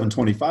about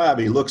 7:25,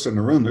 he looks in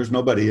the room, there's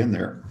nobody in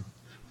there.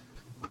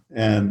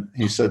 And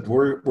he said,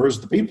 where's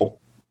the people?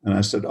 And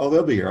I said, oh,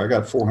 they'll be here. I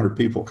got 400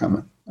 people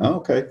coming. Oh,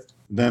 okay.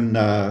 Then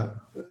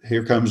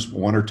here comes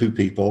 1 or 2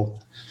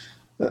 people.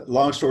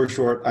 Long story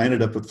short, I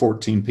ended up with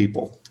 14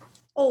 people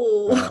in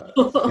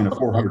a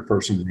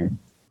 400-person room.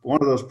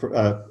 One of those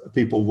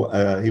people,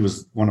 he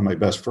was one of my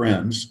best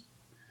friends.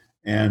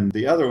 And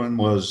the other one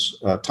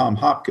was Tom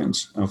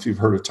Hopkins. I don't know if you've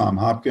heard of Tom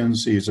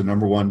Hopkins. He's the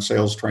 #1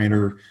 sales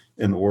trainer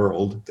in the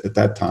world at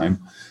that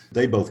time.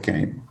 They both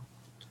came.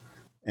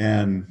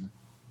 And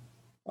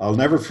I'll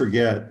never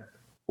forget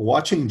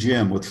watching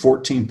Jim with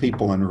 14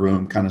 people in a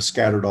room, kind of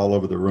scattered all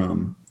over the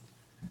room.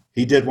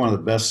 He did one of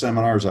the best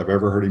seminars I've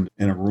ever heard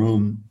in a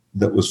room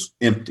that was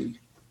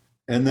empty.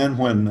 And then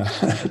when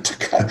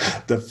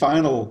the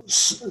final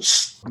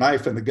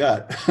knife in the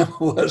gut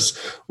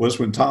was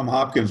when Tom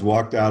Hopkins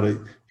walked out.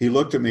 He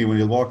looked at me when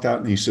he walked out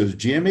and he says,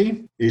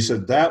 Jimmy, he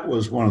said, that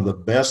was one of the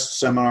best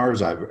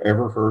seminars I've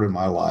ever heard in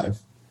my life.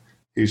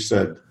 He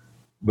said,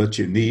 but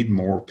you need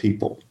more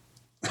people.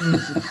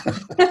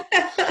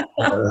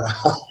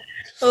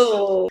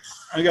 Oh,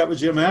 I got with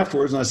Jim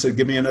afterwards and I said,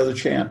 give me another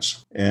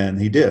chance. And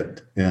he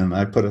did. And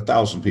I put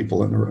 1,000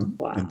 people in the room.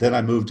 wow. And then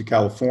I moved to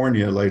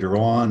California later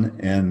on,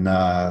 and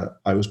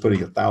I was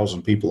putting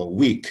 1,000 people a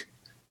week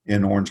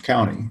in Orange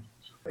County.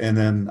 And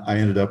then I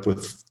ended up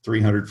with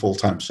 300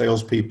 full-time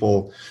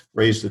salespeople,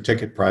 raised the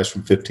ticket price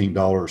from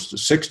 $15 to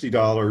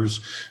 $60,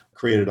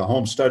 created a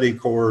home study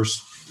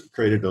course,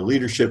 created a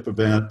leadership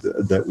event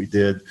that we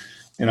did.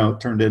 You know,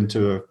 it turned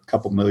into a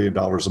couple $1 million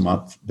a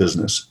month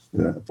business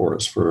for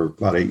us for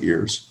about 8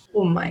 years.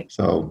 Oh my.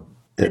 So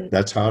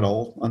that's how it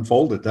all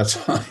unfolded. That's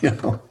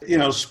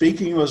how,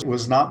 speaking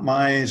was not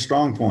my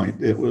strong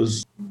point. It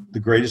was the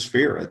greatest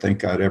fear I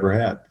think I'd ever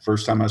had.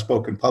 First time I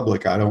spoke in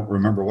public, I don't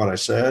remember what I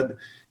said,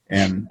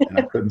 and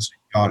I couldn't see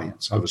the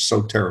audience. I was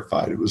so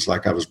terrified. It was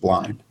like I was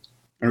blind.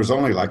 There was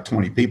only like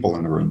 20 people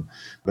in the room,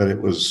 but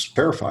it was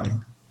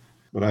terrifying.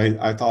 But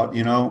I thought,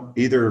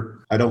 either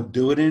I don't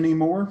do it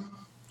anymore,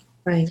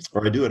 right,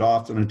 or I do it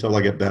often until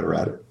I get better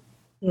at it.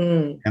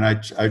 And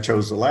I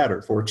chose the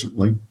latter,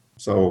 fortunately.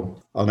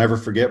 So I'll never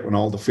forget when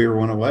all the fear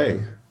went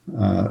away.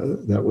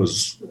 That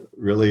was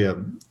really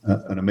an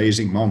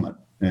amazing moment.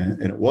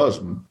 And it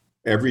was.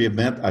 Every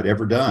event I'd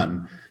ever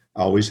done,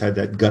 I always had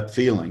that gut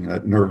feeling,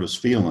 that nervous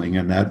feeling,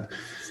 and that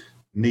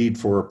need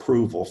for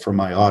approval from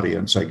my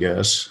audience, I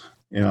guess.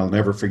 And I'll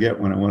never forget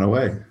when it went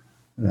away.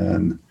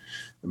 And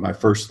my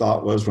first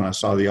thought was when I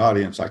saw the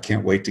audience, I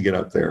can't wait to get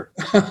up there.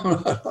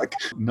 Like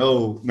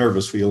no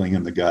nervous feeling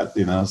in the gut,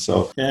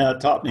 So yeah,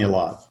 it taught me a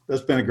lot.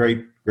 That's been a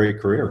great, great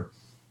career.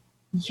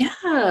 Yeah.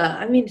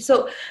 I mean,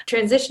 so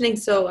transitioning,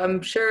 so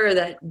I'm sure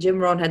that Jim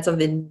Rohn had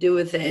something to do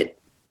with it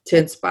to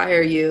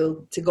inspire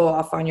you to go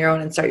off on your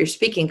own and start your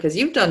speaking, because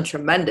you've done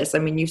tremendous. I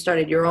mean, you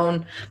started your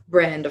own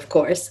brand, of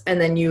course,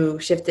 and then you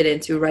shifted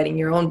into writing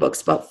your own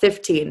books, about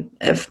 15,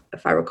 if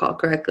I recall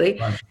correctly.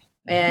 Right.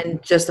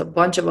 And just a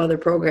bunch of other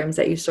programs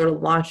that you sort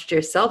of launched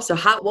yourself. So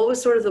what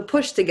was sort of the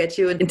push to get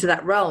you into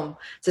that realm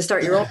to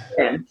start your own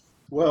brand?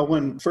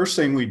 Well, first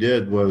thing we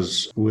did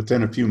was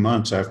within a few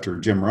months after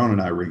Jim Rohn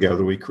and I were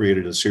together, we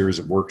created a series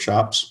of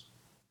workshops.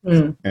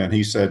 And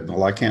he said,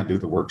 well, I can't do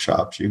the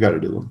workshops. You got to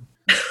do them.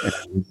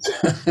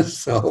 And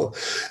so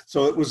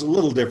it was a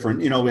little different.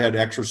 We had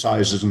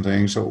exercises and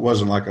things. So it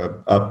wasn't like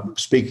a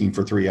speaking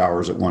for 3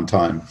 hours at one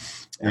time.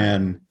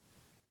 And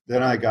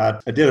then I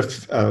did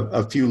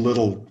a few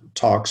little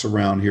talks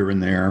around here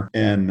and there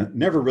and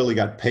never really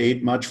got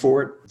paid much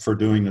for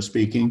doing the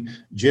speaking.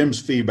 Jim's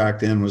fee back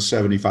then was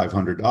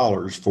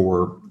 $7,500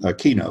 for a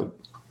keynote.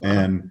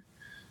 And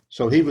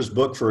so he was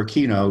booked for a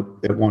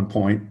keynote at one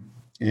point.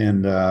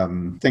 And I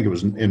think it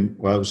was it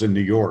was in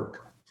New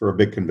York for a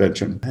big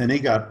convention. And he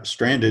got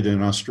stranded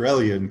in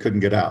Australia and couldn't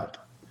get out.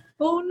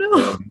 Oh,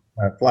 no.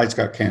 Flights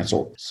got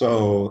canceled.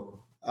 So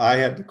I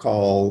had to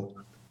call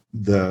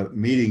the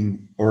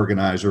meeting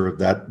organizer of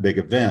that big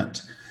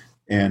event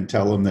and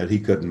tell him that he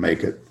couldn't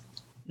make it.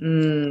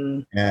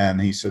 And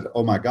he said,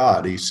 oh my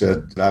God. He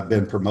said, I've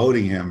been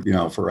promoting him,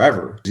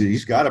 forever.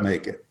 He's got to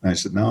make it. And I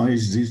said, no,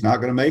 he's not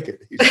going to make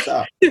it. He's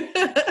stopped.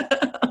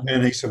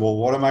 And he said, well,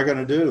 what am I going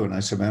to do? And I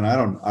said, man, I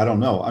don't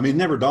know. I mean, it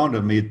never dawned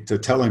on me to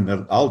tell him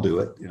that I'll do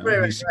it.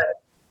 Right.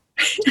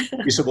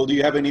 He said, well, do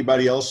you have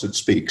anybody else that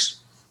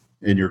speaks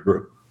in your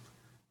group?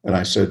 And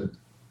I said,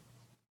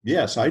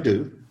 yes, I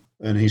do.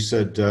 And he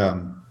said,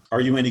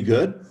 are you any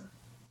good?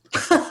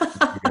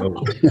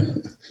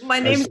 My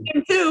name's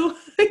Jim too.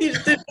 You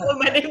just didn't know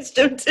my name's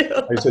Jim too.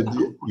 I said,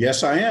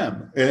 yes, I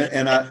am.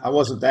 And I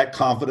wasn't that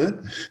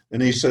confident.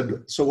 And he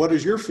said, so what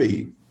is your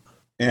fee?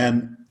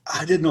 And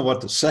I didn't know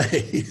what to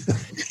say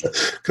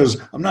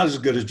because I'm not as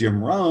good as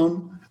Jim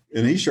Rohn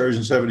and he's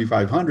charging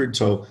 $7,500.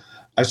 So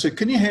I said,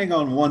 can you hang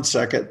on 1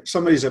 second?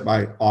 Somebody's at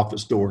my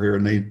office door here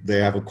and they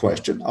have a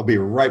question. I'll be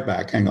right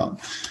back. Hang on.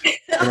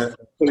 And I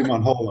put him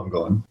on hold. I'm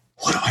going,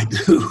 what do I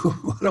do?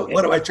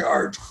 What do I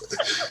charge?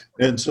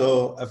 And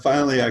so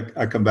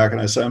I come back and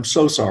I said, I'm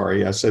so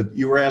sorry. I said,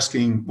 you were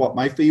asking what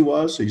my fee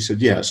was? He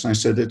said, yes. And I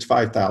said, it's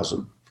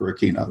 $5,000 for a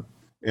keynote.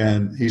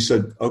 And he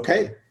said,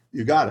 okay,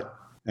 you got it.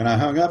 And I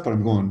hung up and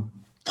I'm going,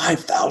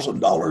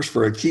 $5,000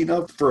 for a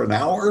keynote for an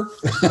hour?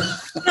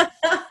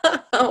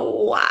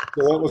 Oh, wow.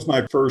 So that was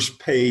my first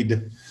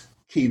paid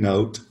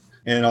keynote.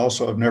 And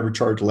also, I've never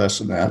charged less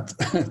than that.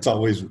 It's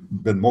always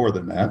been more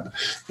than that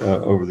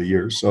over the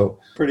years. So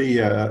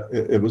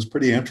it was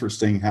pretty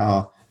interesting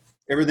how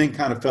everything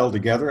kind of fell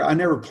together. I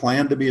never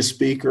planned to be a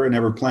speaker. I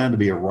never planned to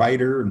be a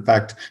writer. In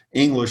fact,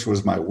 English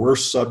was my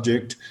worst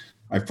subject.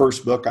 My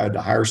first book, I had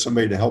to hire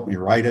somebody to help me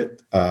write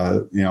it.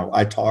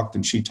 I talked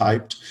and she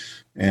typed,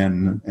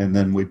 and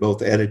then we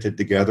both edited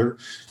together.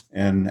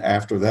 And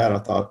after that, I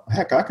thought,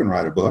 heck, I can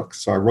write a book.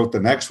 So I wrote the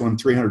next one,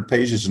 300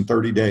 pages in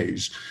 30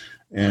 days.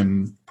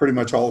 And pretty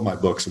much all of my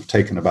books have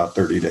taken about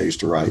 30 days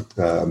to write.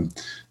 And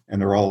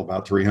they're all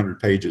about 300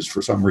 pages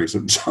for some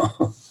reason.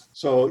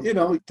 So,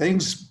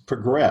 things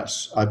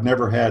progress. I've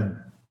never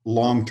had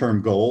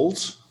long-term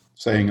goals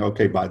saying,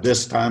 okay, by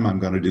this time I'm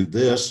going to do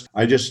this.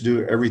 I just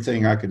do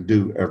everything I can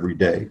do every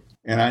day.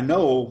 And I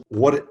know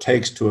what it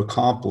takes to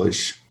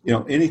accomplish,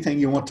 anything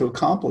you want to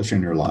accomplish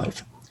in your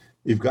life.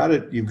 You've got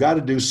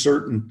to do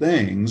certain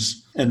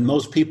things, and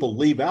most people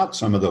leave out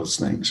some of those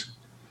things,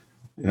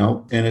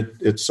 and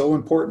it's so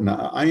important.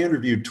 I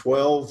interviewed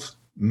 12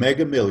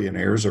 mega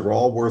millionaires. They're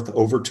all worth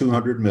over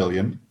 200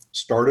 million,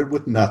 started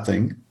with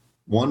nothing.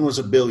 One was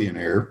a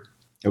billionaire.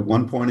 At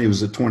one point, he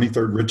was the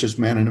 23rd richest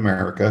man in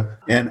America.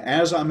 And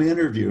as I'm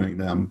interviewing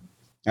them,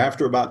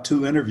 after about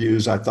 2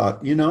 interviews, I thought,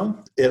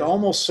 it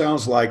almost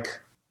sounds like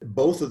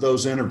both of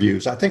those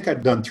interviews, I think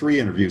I'd done 3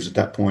 interviews at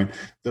that point,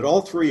 that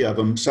all 3 of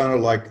them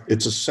sounded like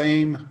it's the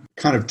same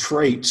kind of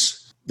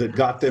traits that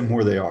got them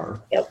where they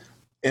are. Yep.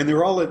 And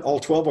they're all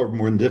 12 of them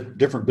were in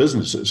different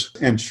businesses.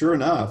 And sure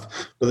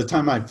enough, by the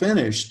time I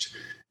finished,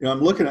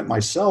 I'm looking at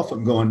myself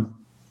and going,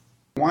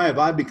 why have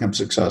I become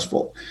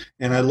successful?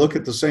 And I look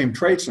at the same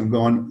traits and I'm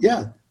going,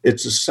 yeah,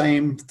 it's the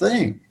same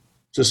thing.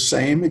 It's the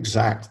same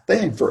exact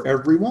thing for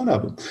every one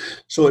of them.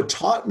 So it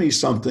taught me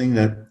something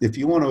that if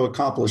you want to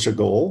accomplish a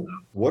goal,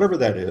 whatever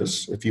that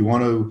is, if you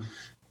want to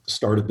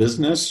start a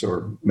business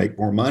or make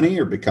more money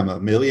or become a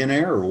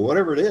millionaire or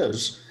whatever it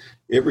is,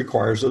 it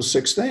requires those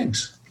 6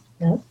 things.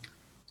 Yeah.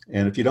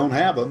 And if you don't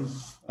have them,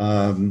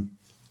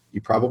 you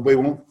probably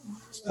won't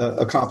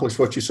accomplish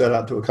what you set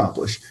out to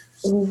accomplish.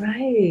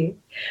 Right.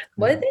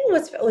 One thing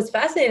what's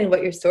fascinating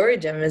about your story,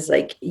 Jim, is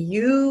like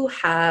you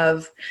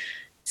have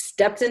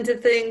stepped into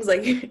things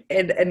like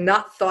and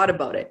not thought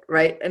about it,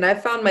 right? And I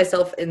found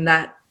myself in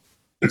that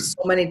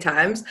so many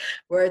times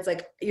where it's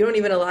like you don't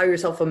even allow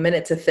yourself a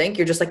minute to think.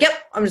 You're just like, yep,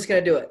 I'm just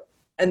gonna do it,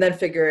 and then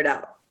figure it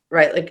out,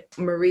 right? Like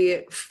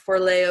Marie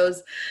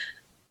Forleo's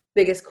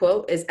biggest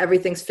quote is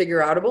everything's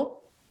figure-outable,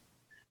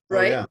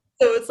 right? Oh, yeah.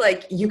 So it's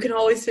like, you can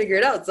always figure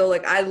it out. So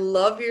like, I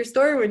love your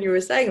story when you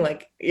were saying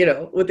like,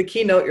 with the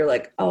keynote, you're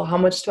like, oh, how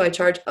much do I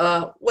charge?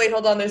 Wait,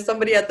 hold on. There's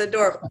somebody at the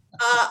door.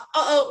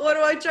 What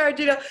do I charge?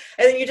 And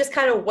then you just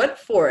kind of went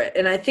for it.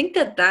 And I think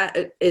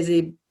that is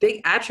a big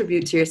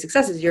attribute to your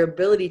success, is your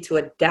ability to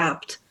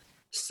adapt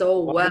so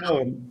well.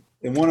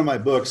 In one of my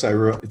books, I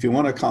wrote, if you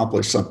want to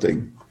accomplish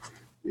something,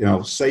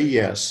 say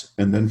yes,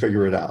 and then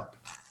figure it out.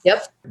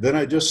 Yep. Then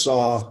I just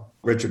saw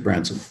Richard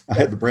Branson. I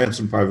had the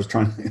Branson part. I was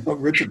trying to,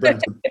 Richard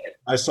Branson.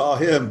 I saw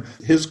him.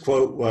 His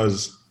quote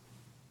was,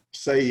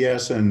 say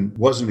yes, and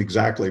wasn't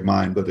exactly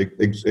mine, but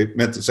it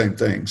meant the same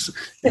things.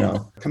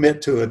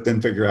 Commit to it,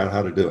 then figure out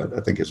how to do it,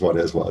 I think is what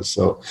his was.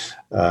 So,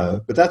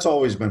 but that's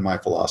always been my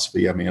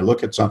philosophy. I mean, I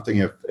look at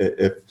something,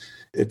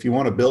 if you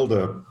want to build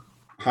a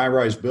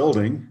high-rise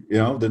building,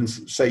 then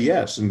say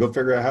yes and go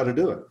figure out how to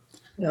do it.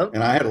 Yep.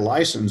 And I had a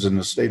license in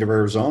the state of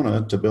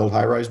Arizona to build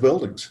high-rise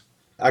buildings.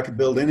 I could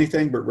build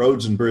anything but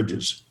roads and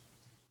bridges.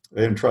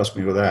 They didn't trust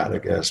me with that, I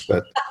guess.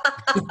 But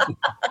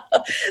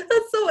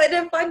that's so, and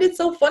I find it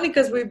so funny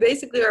because we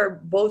basically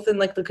are both in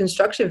like the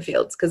construction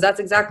fields, because that's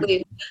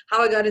exactly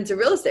how I got into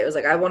real estate. It was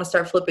like, I want to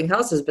start flipping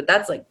houses, but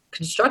that's like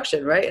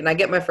construction, right? And I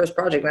get my first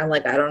project and I'm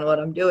like, I don't know what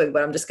I'm doing,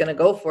 but I'm just going to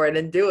go for it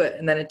and do it.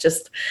 And then it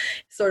just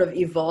sort of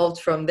evolved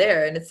from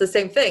there. And it's the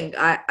same thing.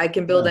 I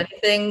can build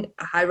anything,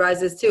 high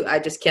rises too. I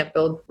just can't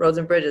build roads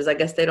and bridges. I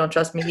guess they don't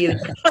trust me either.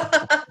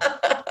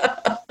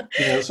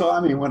 Yeah, so I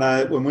mean,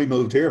 when we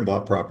moved here and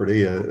bought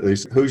property, they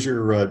said, who's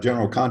your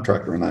general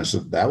contractor? And I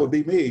said, that would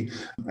be me.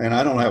 And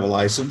I don't have a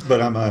license,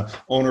 but I'm a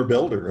owner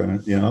builder,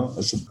 and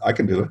I said, I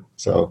can do it.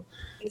 So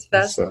it's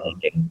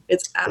fascinating.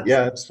 It's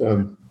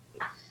been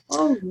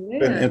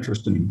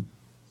interesting.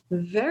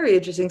 Very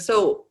interesting.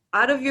 So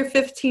out of your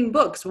 15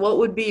 books, what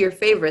would be your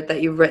favorite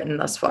that you've written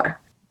thus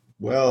far?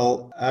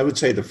 Well, I would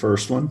say the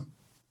first one.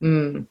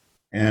 And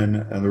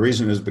the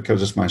reason is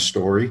because it's my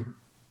story.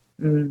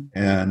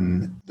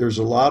 And there's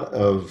a lot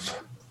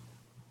of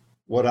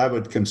what I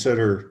would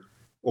consider,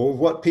 or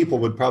what people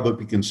would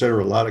probably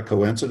consider, a lot of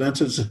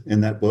coincidences in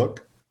that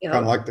book. Kind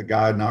of like the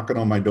guy knocking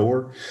on my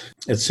door.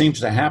 It seems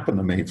to happen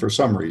to me for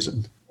some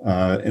reason,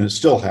 and it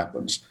still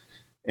happens.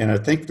 And I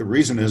think the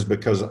reason is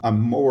because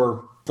I'm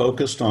more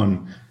focused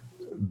on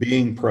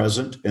being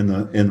present in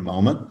the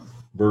moment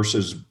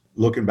versus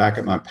looking back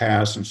at my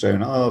past and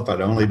saying, oh, if I'd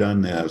only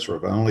done this, or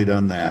if I only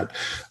done that,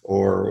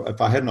 or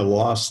if I hadn't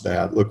lost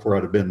that, look where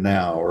I'd have been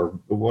now, or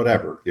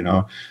whatever,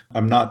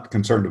 I'm not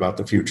concerned about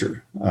the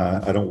future.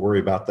 I don't worry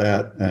about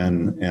that,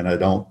 and I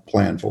don't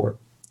plan for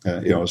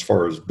it, as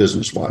far as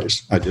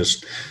business-wise. I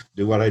just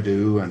do what I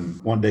do,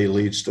 and one day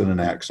leads to the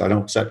next. I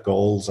don't set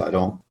goals.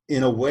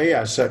 In a way,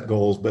 I set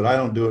goals, but I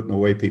don't do it in the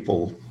way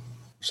people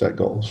set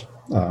goals.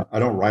 I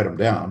don't write them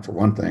down, for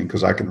one thing,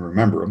 because I can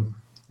remember them.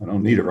 I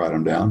don't need to write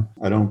them down.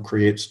 I don't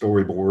create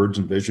storyboards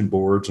and vision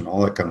boards and all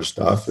that kind of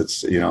stuff.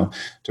 It's,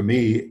 to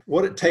me,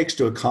 what it takes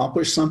to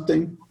accomplish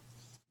something,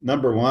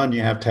 number one,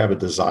 you have to have a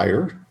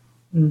desire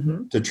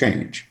to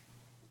change.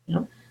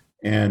 Yep.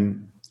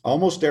 And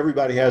almost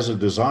everybody has a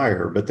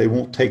desire, but they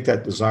won't take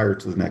that desire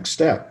to the next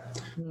step.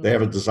 Mm-hmm. They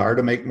have a desire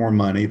to make more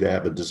money. They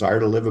have a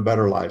desire to live a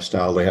better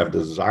lifestyle. They have a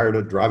desire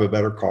to drive a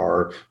better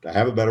car, to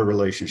have a better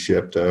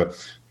relationship, to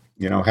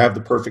have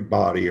the perfect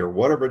body, or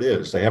whatever it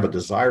is. They have a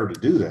desire to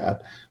do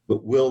that,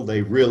 but will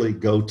they really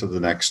go to the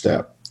next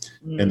step?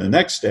 And the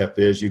next step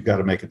is you've got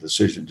to make a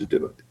decision to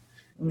do it.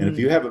 And if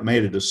you haven't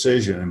made a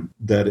decision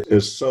that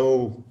is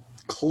so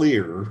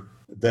clear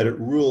that it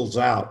rules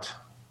out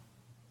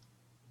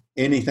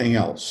anything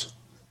else,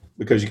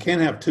 because you can't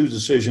have two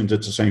decisions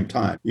at the same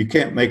time. You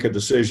can't make a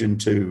decision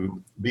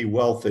to be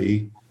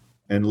wealthy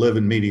and live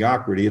in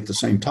mediocrity at the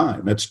same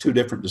time. That's two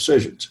different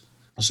decisions.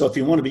 So if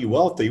you want to be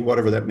wealthy,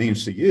 whatever that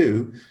means to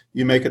you,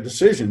 you make a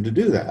decision to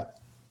do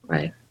that.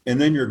 Right. And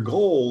then your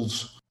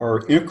goals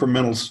are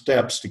incremental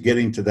steps to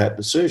getting to that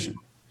decision.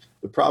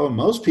 The problem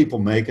most people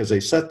make is they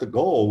set the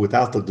goal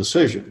without the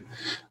decision.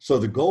 So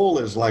the goal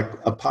is like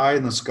a pie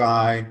in the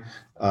sky.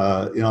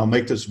 I'll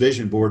make this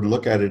vision board and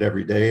look at it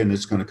every day and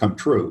it's going to come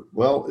true.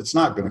 Well, it's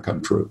not going to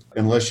come true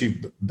unless you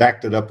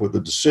backed it up with a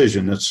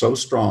decision that's so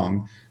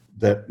strong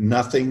that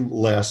nothing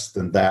less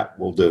than that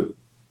will do.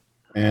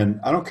 And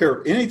I don't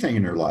care anything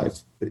in your life.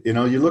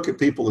 You look at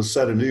people who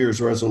set a New Year's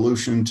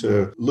resolution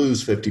to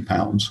lose 50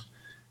 pounds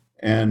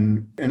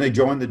and they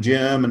join the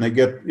gym and they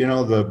get,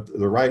 the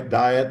right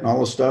diet and all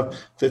this stuff.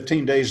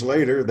 15 days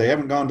later, they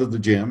haven't gone to the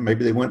gym.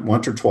 Maybe they went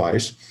once or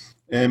twice.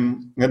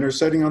 And they're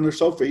sitting on their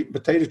sofa eating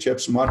potato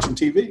chips and watching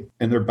TV.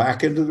 And they're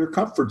back into their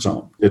comfort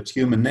zone. It's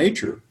human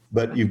nature.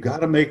 But you've got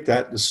to make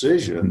that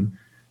decision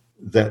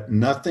that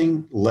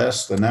nothing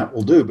less than that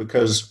will do.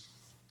 Because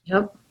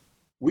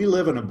we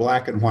live in a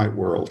black and white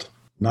world,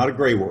 not a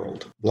gray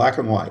world, black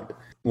and white.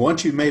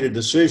 Once you've made a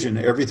decision,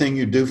 everything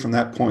you do from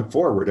that point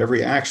forward,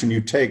 every action you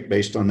take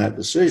based on that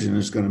decision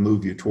is going to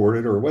move you toward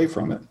it or away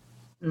from it.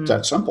 It's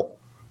that simple.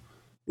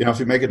 If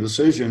you make a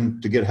decision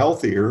to get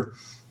healthier,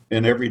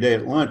 and every day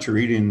at lunch you're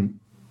eating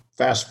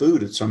fast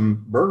food at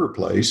some burger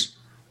place,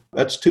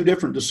 that's two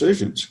different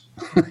decisions.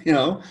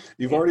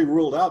 You've already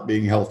ruled out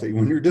being healthy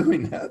when you're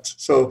doing that.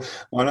 So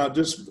why not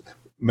just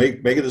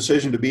make a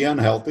decision to be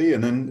unhealthy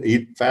and then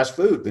eat fast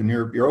food? Then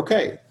you're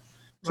okay.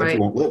 Except you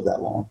won't live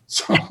that long.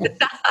 So.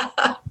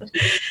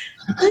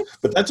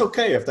 But that's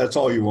okay if that's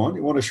all you want.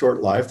 You want a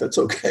short life, that's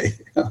okay.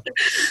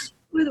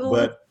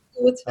 But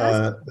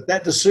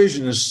that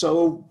decision is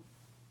so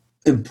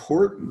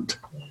important.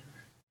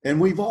 And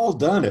we've all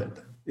done it.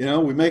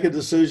 We make a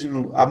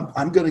decision,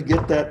 I'm going to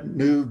get that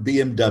new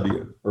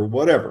BMW or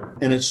whatever.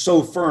 And it's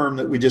so firm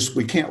that we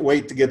can't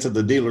wait to get to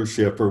the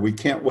dealership, or we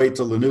can't wait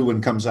till the new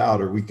one comes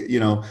out, or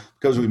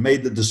because we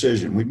made the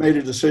decision. We made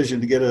a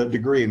decision to get a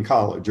degree in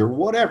college or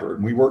whatever,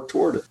 and we work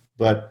toward it.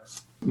 But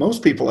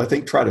most people, I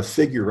think, try to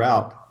figure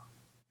out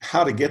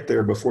how to get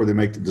there before they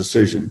make the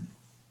decision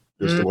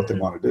as to what they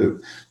want to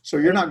do. So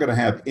you're not going to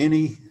have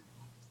any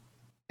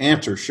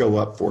answer show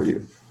up for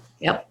you.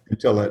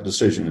 Until that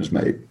decision is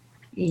made.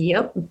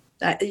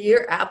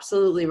 You're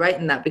absolutely right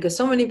in that, because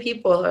so many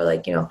people are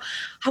like,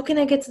 how can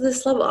I get to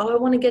this level? Oh, I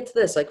want to get to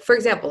this. Like, for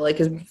example,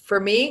 because for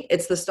me,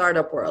 it's the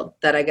startup world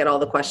that I get all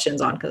the questions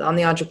on, because on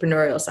the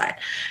entrepreneurial side,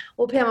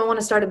 well, Pam, I want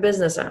to start a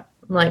business. I'm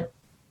like,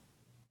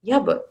 yeah,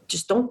 but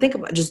just don't think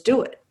about it, just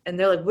do it. And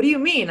they're like, what do you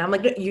mean? I'm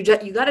like, you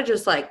got to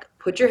just like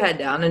put your head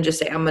down and just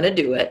say, I'm going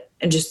to do it,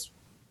 and just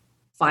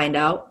find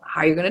out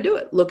how you're going to do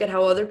it. Look at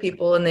how other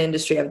people in the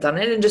industry have done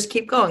it and just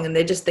keep going. And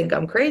they just think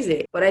I'm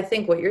crazy. But I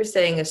think what you're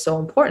saying is so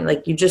important.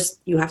 Like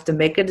you have to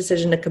make a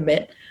decision to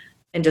commit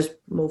and just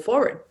move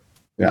forward.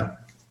 Yeah.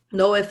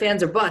 No ifs,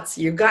 ands, or buts.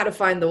 You got to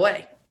find the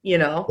way,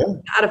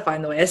 got to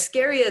find the way, as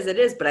scary as it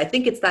is. But I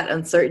think it's that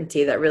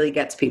uncertainty that really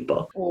gets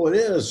people. Well, it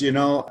is.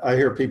 I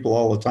hear people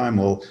all the time,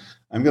 well,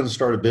 I'm going to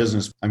start a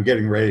business. I'm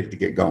getting ready to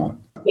get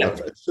going.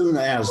 As soon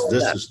as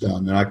this is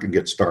done, then I can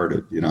get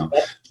started.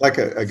 Like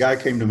a guy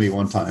came to me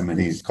one time and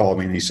he called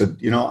me and he said,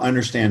 I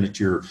understand that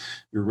you're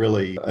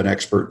really an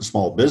expert in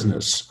small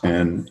business.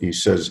 And he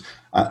says,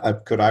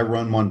 could I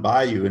run one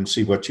by you and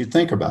see what you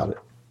think about it?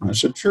 And I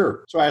said,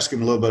 sure. So I asked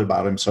him a little bit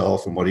about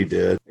himself and what he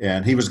did.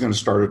 And he was going to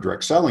start a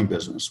direct selling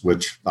business,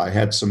 which I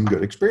had some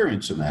good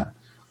experience in that.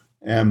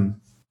 And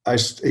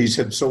he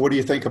said, so what do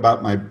you think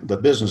about the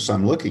business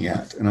I'm looking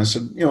at? And I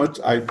said,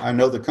 I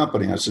know the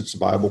company. I said, it's a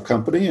viable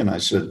company. And I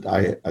said,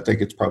 I think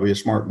it's probably a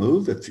smart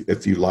move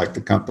if you like the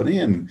company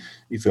and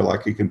you feel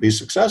like you can be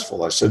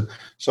successful. I said,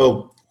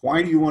 so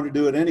why do you want to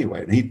do it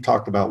anyway? And he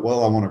talked about,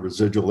 well, I want a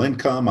residual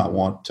income. I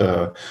want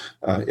to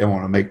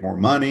make more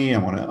money. I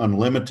want an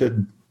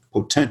unlimited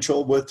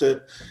potential with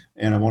it.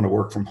 And I want to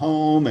work from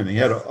home. And he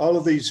had all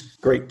of these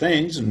great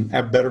things and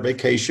have better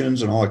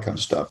vacations and all that kind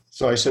of stuff.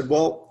 So I said,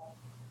 well,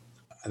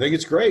 I think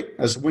it's great.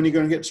 I said, when are you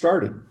going to get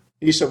started?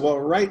 He said, well,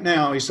 right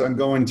now, he said, I'm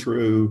going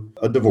through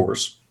a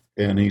divorce.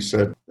 And he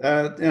said,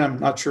 I'm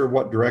not sure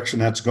what direction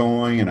that's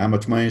going and how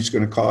much money it's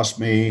going to cost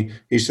me.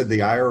 He said, the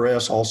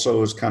IRS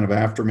also is kind of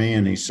after me.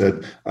 And he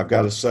said, I've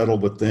got to settle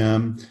with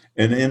them.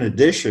 And in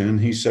addition,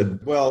 he said,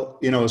 well,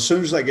 as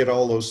soon as I get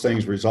all those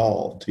things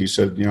resolved, he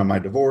said, my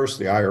divorce,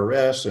 the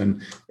IRS,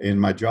 and in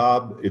my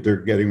job, they're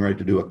getting ready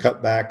to do a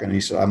cutback. And he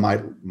said, I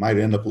might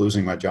end up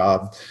losing my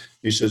job.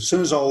 He said, as soon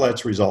as all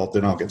that's resolved,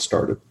 then I'll get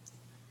started.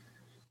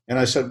 And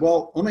I said,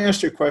 well, let me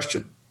ask you a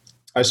question.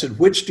 I said,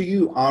 which do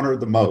you honor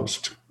the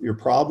most, your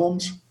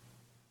problems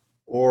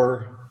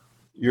or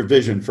your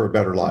vision for a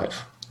better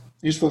life?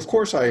 He said, well, of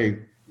course,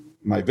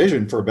 my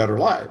vision for a better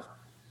life.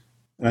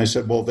 And I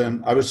said, well,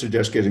 then I would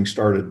suggest getting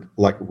started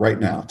like right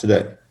now,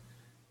 today.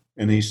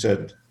 And he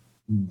said,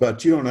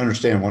 but you don't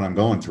understand what I'm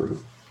going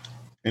through.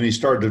 And he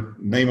started to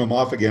name them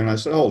off again. And I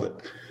said, hold it.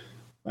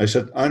 I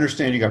said, I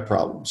understand you got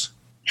problems.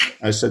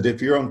 I said,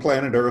 if you're on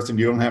planet Earth and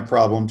you don't have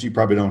problems, you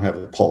probably don't have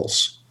a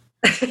pulse.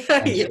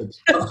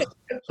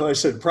 So I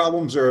said,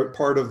 problems are a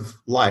part of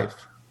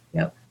life.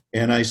 Yep.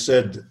 And I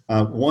said,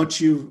 once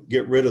you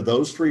get rid of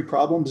those 3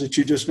 problems that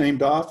you just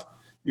named off,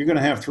 you're going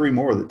to have 3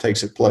 more that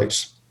takes its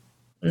place.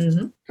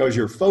 Mm-hmm. Because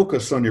you're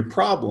focused on your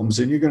problems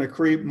and you're going to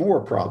create more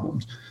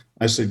problems.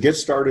 I said, get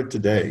started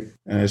today.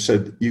 And I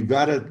said, you've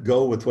got to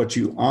go with what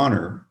you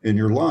honor in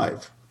your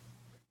life.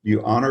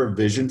 You honor a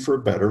vision for a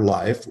better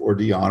life, or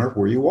do you honor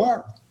where you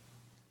are?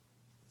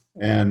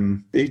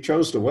 And he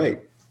chose to wait.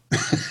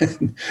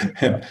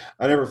 And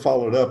I never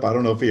followed up. I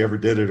don't know if he ever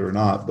did it or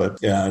not, but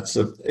yeah, it's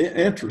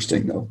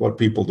interesting though, what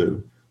people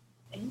do.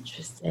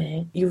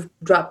 Interesting. You've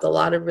dropped a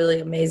lot of really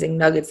amazing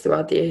nuggets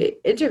throughout the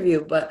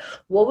interview, but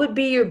what would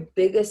be your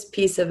biggest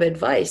piece of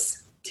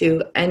advice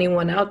to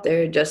anyone out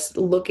there just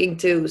looking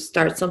to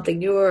start something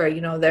new, or,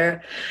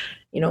 they're,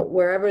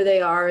 wherever they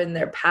are in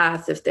their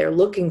path, if they're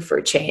looking for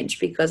change?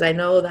 Because I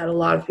know that a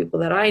lot of people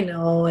that I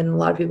know and a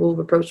lot of people who've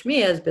approached me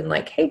has been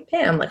like, hey,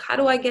 Pam, like, how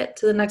do I get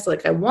to the next,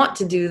 like, I want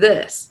to do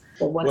this,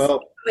 but how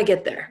do I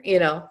get there?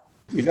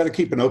 You got to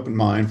keep an open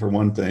mind for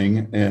one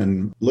thing,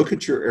 and look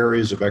at your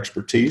areas of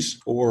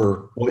expertise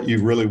or what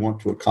you really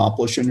want to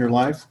accomplish in your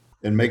life,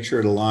 and make sure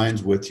it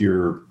aligns with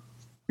your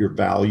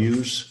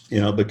values,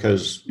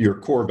 because your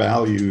core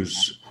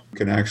values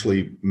can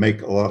actually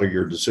make a lot of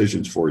your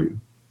decisions for you.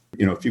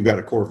 If you've got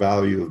a core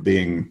value of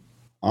being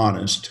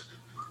honest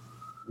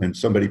and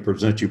somebody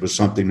presents you with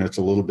something that's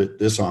a little bit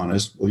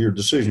dishonest, well, your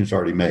decision's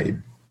already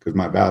made, because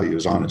my value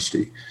is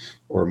honesty,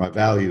 or my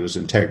value is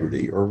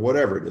integrity, or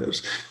whatever it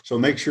is. So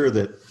make sure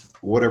that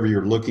whatever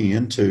you're looking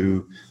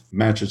into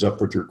matches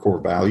up with your core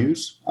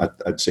values.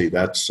 I'd say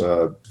that's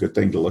a good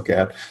thing to look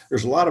at.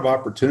 There's a lot of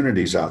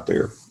opportunities out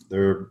there.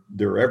 They're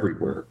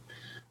everywhere.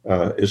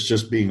 It's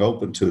just being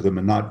open to them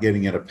and not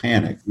getting in a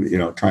panic,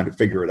 trying to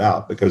figure it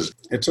out. Because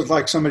it's just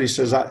like somebody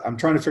says, I'm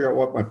trying to figure out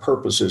what my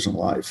purpose is in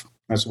life.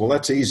 I said, well,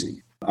 that's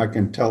easy. I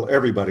can tell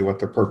everybody what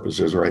their purpose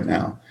is right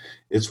now.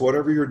 It's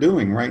whatever you're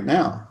doing right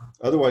now.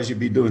 Otherwise, you'd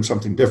be doing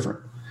something different.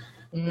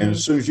 Mm. And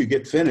as soon as you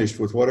get finished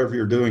with whatever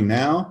you're doing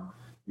now,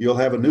 you'll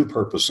have a new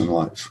purpose in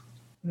life.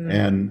 Mm.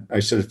 And I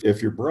said,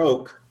 if you're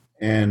broke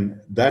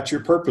and that's your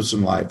purpose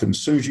in life, and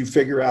as soon as you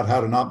figure out how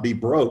to not be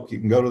broke, you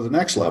can go to the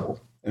next level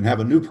and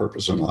have a new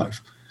purpose in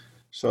life.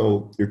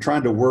 So you're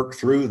trying to work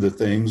through the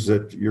things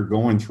that you're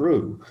going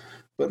through.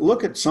 But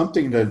look at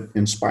something that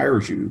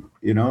inspires you,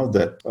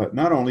 that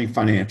not only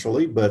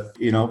financially, but,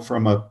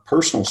 from a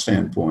personal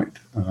standpoint.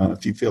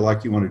 If you feel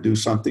like you want to do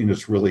something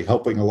that's really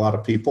helping a lot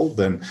of people,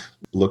 then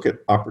look at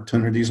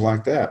opportunities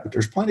like that. But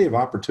there's plenty of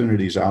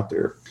opportunities out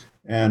there.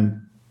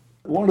 And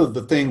one of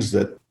the things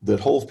that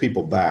holds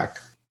people back,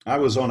 I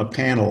was on a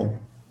panel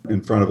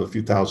in front of a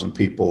few thousand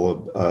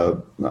people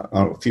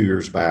a few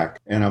years back,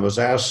 and I was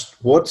asked,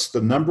 what's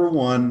the number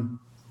one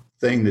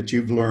thing that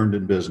you've learned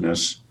in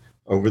business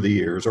over the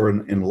years or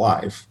in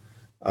life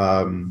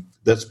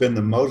that's been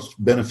the most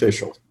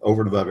beneficial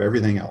over and above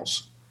everything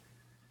else?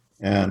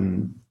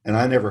 And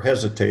I never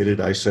hesitated.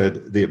 I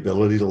said, the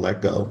ability to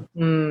let go.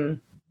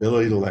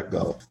 Ability to let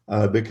go.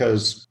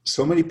 Because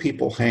so many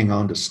people hang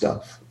on to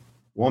stuff.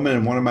 Woman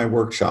in one of my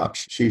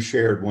workshops, she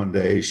shared one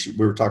day,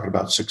 we were talking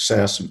about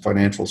success and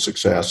financial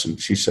success, and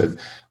she said,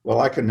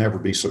 well, I can never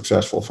be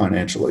successful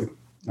financially.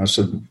 I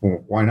said,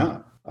 well, why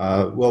not?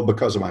 Well,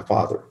 because of my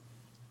father.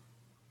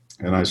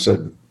 And I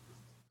said,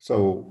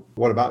 so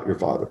what about your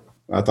father?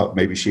 I thought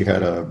maybe she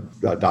had a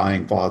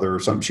dying father or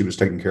something she was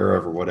taking care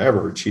of or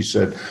whatever. And she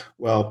said,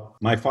 well,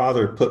 my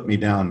father put me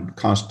down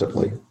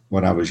constantly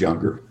when I was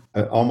younger,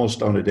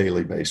 almost on a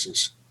daily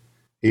basis.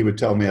 He would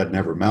tell me I'd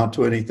never amount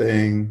to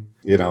anything,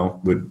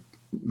 would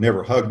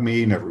never hug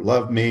me, never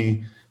love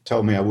me,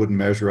 tell me I wouldn't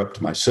measure up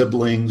to my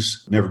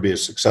siblings, never be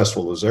as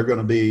successful as they're going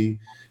to be.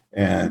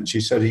 And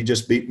she said, he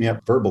just beat me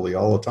up verbally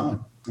all the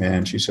time.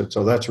 And she said,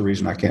 so that's the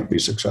reason I can't be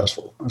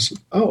successful. I said,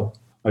 oh.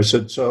 I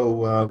said,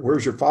 so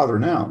where's your father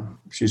now?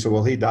 She said,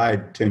 well, he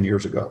died 10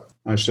 years ago.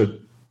 I said,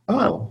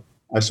 oh.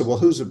 I said, well,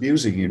 who's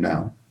abusing you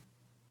now?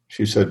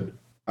 She said,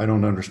 I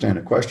don't understand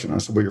the question. I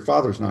said, well, your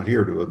father's not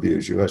here to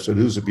abuse you. I said,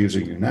 who's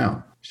abusing you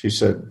now? She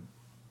said,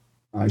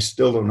 I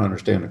still don't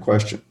understand the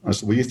question. I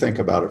said, well, you think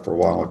about it for a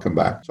while. I'll come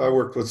back. So I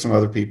worked with some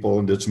other people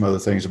and did some other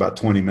things. About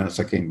 20 minutes,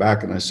 I came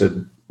back and I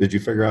said, did you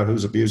figure out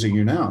who's abusing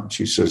you now? And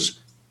she says,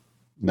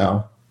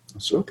 no. I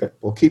said, okay,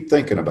 well, keep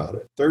thinking about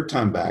it. Third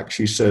time back,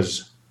 she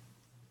says,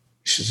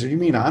 you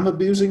mean I'm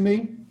abusing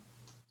me?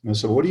 And I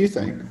said, what do you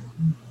think?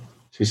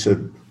 She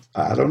said,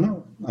 I don't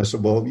know. I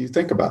said, well, you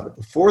think about it.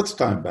 The fourth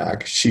time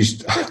back,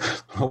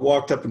 I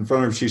walked up in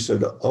front of her. She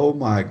said, oh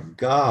my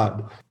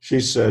God. She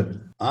said,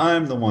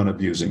 I'm the one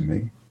abusing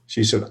me.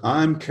 She said,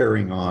 I'm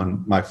carrying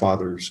on my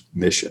father's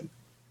mission.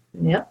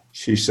 Yeah.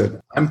 She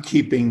said, I'm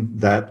keeping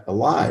that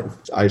alive.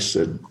 I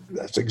said,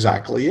 that's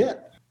exactly it.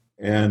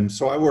 And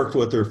so I worked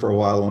with her for a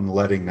while on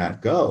letting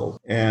that go.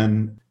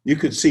 And you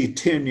could see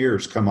 10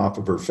 years come off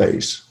of her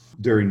face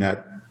during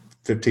that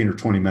 15 or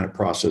 20 minute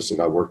process that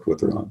I worked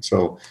with her on.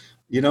 So,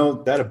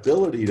 that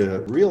ability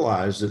to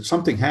realize that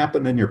something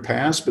happened in your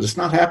past, but it's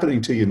not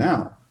happening to you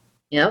now.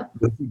 Yeah.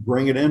 If you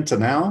bring it into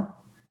now,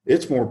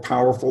 it's more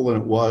powerful than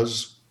it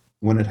was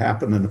when it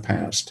happened in the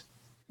past.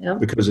 Yeah.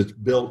 Because it's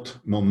built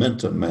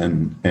momentum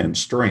and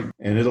strength.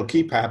 And it'll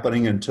keep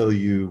happening until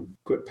you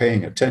quit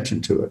paying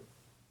attention to it.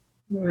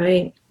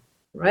 Right.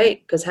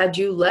 Because had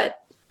you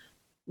let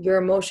your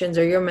emotions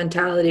or your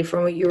mentality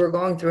from what you were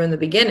going through in the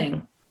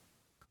beginning.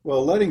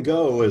 Well, letting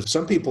go is,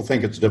 some people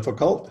think it's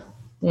difficult.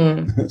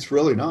 It's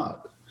really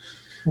not.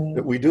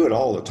 We do it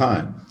all the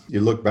time.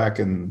 You look back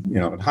in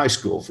high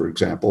school, for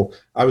example,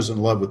 I was in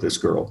love with this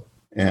girl.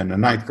 And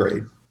in 9th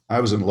grade, I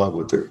was in love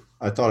with her.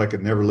 I thought I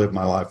could never live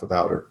my life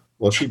without her.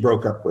 Well, she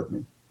broke up with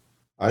me.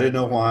 I didn't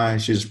know why.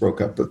 She just broke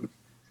up with me.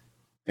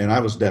 And I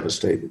was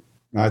devastated.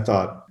 And I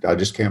thought, I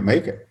just can't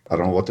make it. I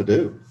don't know what to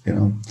do,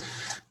 And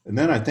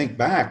then I think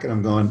back and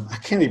I'm going, I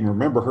can't even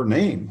remember her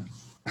name.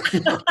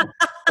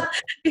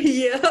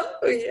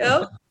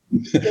 Yeah.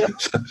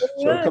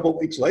 So a couple of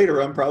weeks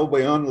later, I'm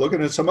probably on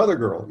looking at some other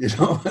girl,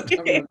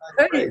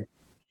 Right.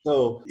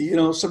 So,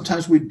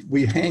 sometimes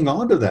we hang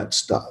on to that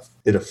stuff.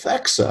 It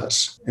affects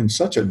us in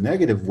such a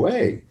negative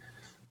way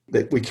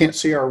that we can't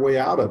see our way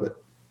out of it.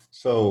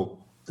 So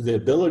the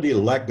ability to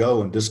let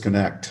go and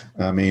disconnect.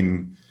 I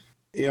mean,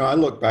 I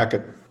look back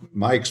at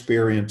my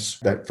experience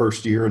that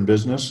first year in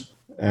business,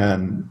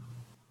 and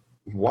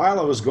while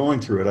I was going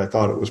through it, I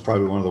thought it was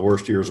probably one of the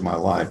worst years of my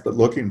life. But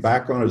looking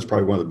back on it, it's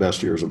probably one of the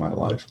best years of my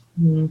life.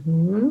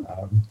 Mm-hmm.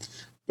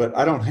 But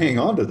I don't hang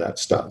on to that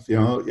stuff.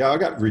 I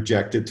got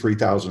rejected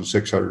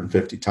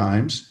 3,650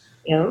 times.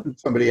 Yeah.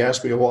 Somebody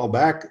asked me a while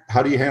back,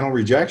 how do you handle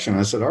rejection?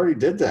 I said, I already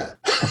did that.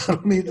 I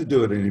don't need to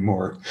do it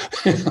anymore.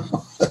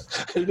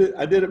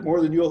 I did it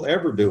more than you'll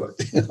ever do it.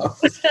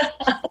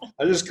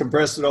 I just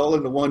compressed it all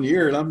into 1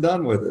 year and I'm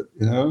done with it.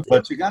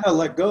 But you got to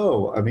let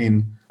go. I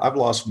mean, I've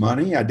lost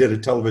money. I did a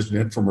television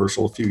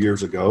infomercial a few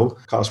years ago.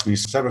 It cost me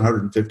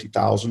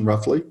 $750,000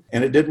 roughly,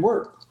 and it didn't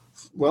work.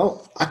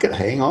 Well, I could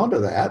hang on to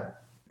that.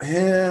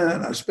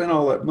 And I spent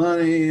all that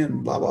money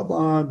and blah, blah,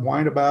 blah, and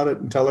whine about it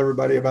and tell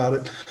everybody about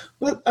it.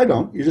 But I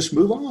don't. You just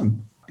move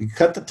on. You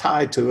cut the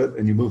tie to it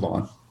and you move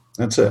on.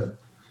 That's it.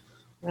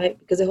 Right?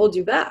 Because it holds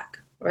you back,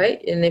 right?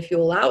 And if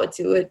you allow it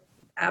to, it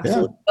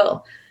absolutely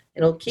will.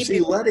 It'll keep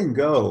you. Letting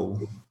go,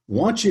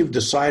 once you've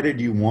decided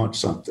you want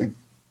something,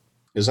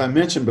 as I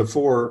mentioned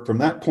before, from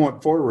that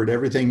point forward,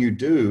 everything you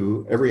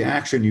do, every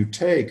action you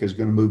take is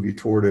going to move you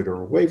toward it or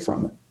away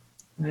from it.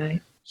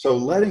 Right. So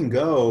letting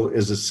go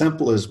is as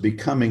simple as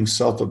becoming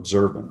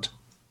self-observant,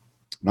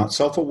 not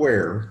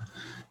self-aware.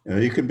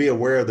 You can be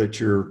aware that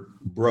you're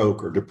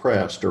broke or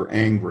depressed or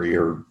angry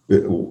or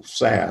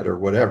sad or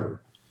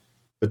whatever,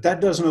 but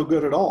that does no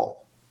good at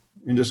all.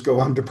 You just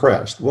go, I'm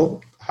depressed.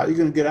 Well, how are you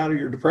going to get out of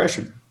your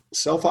depression?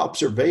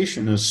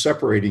 Self-observation is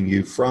separating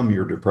you from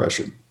your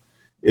depression.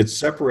 It's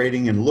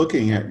separating and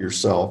looking at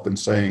yourself and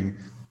saying,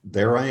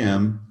 there I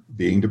am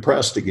being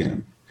depressed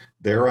again.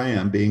 There I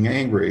am being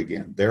angry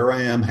again. There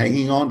I am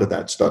hanging on to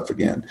that stuff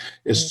again.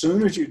 As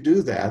soon as you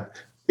do that,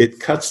 it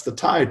cuts the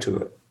tie to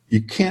it.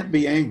 You can't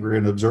be angry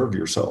and observe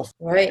yourself.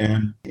 Right.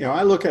 And,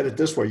 I look at it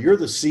this way. You're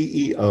the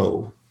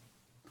CEO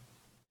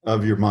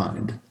of your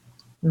mind.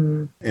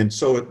 Mm. And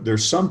so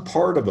there's some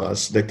part of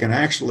us that can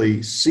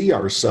actually see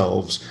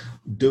ourselves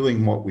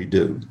doing what we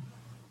do,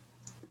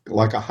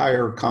 like a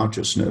higher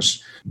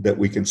consciousness that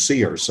we can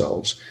see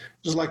ourselves.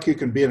 Just like you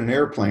can be in an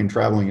airplane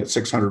traveling at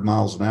 600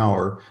 miles an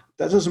hour.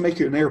 That doesn't make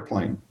you an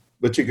airplane,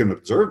 but you can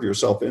observe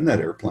yourself in that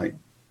airplane.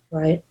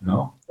 Right.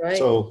 Right.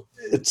 So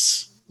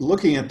it's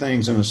looking at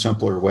things in a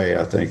simpler way,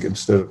 I think,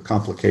 instead of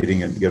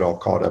complicating and get all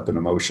caught up in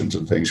emotions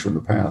and things from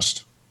the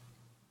past.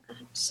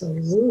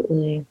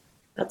 Absolutely.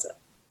 It's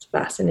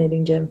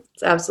fascinating, Jim.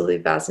 It's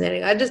absolutely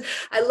fascinating. I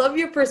love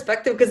your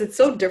perspective because it's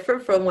so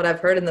different from what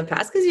I've heard in the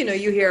past. Because,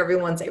 you hear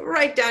everyone say,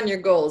 write down your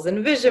goals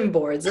and vision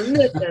boards and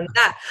this and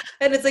that.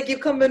 And it's like you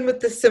come in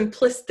with the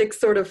simplistic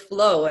sort of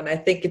flow. And I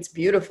think it's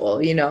beautiful.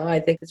 I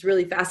think it's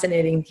really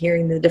fascinating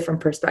hearing the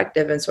different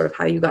perspective and sort of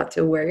how you got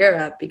to where you're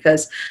at,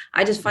 because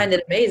I just find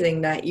it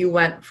amazing that you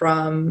went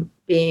from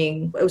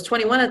it was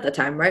 21 at the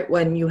time, right?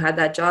 When you had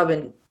that job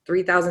and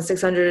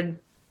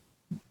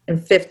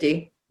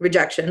 3,650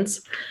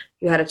 rejections.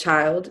 You had a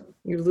child,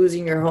 you're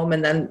losing your home,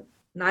 and then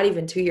not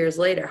even 2 years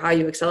later, how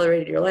you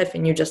accelerated your life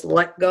and you just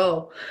let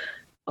go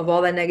of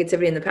all that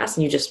negativity in the past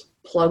and you just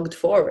plugged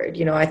forward.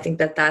 I think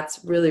that that's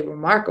really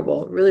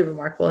remarkable,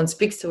 and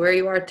speaks to where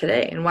you are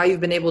today and why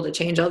you've been able to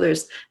change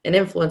others and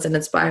influence and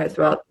inspire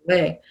throughout the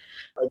way.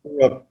 I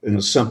grew up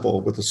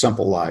with a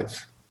simple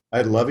life. I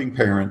had loving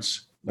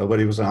parents.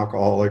 Nobody was an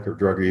alcoholic or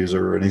drug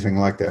user or anything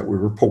like that. We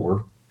were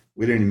poor.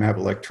 We didn't even have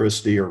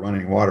electricity or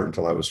running water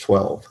until I was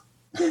 12.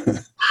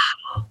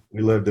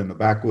 We lived in the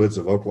backwoods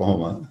of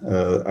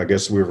Oklahoma. I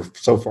guess we were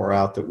so far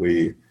out that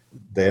we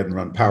they hadn't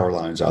run power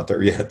lines out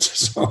there yet.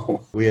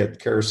 So we had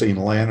kerosene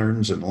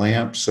lanterns and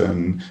lamps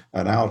and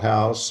an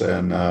outhouse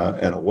and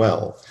a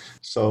well.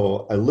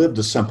 So I lived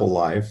a simple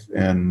life,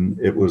 and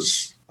it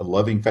was a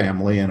loving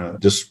family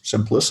and just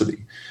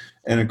simplicity.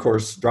 And of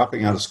course,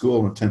 dropping out of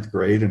school in 10th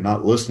grade and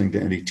not listening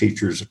to any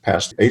teachers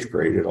past 8th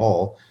grade at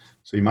all.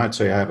 So you might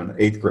say I have an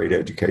 8th grade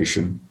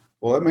education.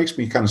 Well, that makes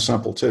me kind of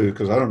simple too,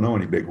 because I don't know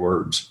any big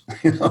words.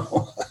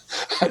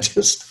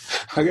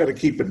 I got to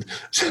keep it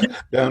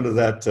down to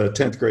that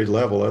 10th grade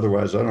level.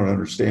 Otherwise, I don't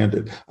understand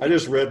it. I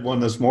just read one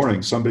this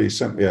morning. Somebody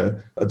sent me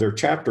their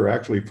chapter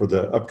actually for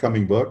the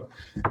upcoming book.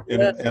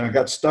 And I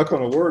got stuck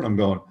on a word. I'm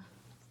going,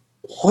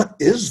 what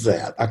is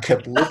that? I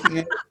kept looking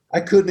at it. I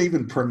couldn't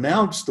even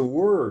pronounce the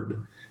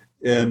word.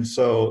 And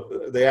so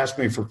they asked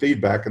me for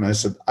feedback, and I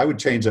said, I would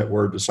change that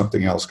word to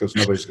something else because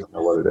nobody's going to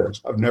know what it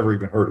is. I've never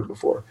even heard it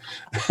before.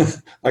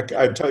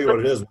 I'd tell you what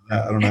it is, but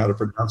I don't know how to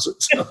pronounce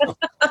it. So.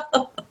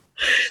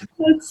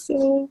 That's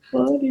so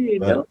funny.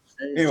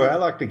 Anyway, I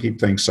like to keep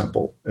things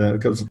simple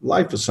because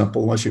life is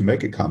simple unless you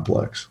make it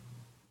complex.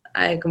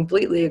 I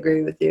completely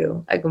agree with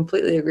you.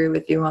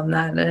 On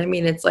that. And I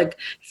mean, it's like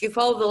if you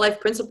follow the life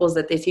principles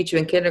that they teach you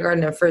in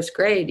kindergarten and first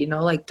grade,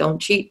 like don't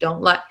cheat,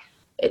 don't lie.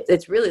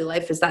 It's really,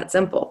 life is that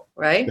simple,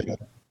 right? Yeah,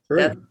 sure.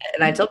 And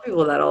I tell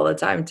people that all the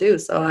time too.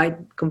 So I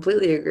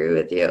completely agree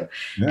with you.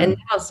 Yeah. And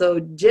now, so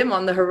Jim,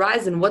 on the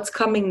horizon, what's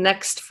coming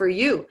next for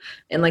you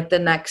in like the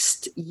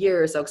next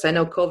year or so? Because I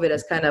know COVID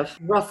has kind of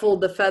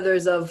ruffled the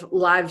feathers of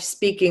live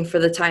speaking for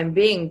the time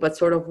being, but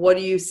sort of what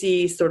do you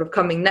see sort of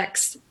coming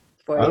next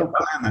for you? I don't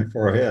plan that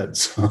far ahead.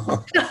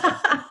 So.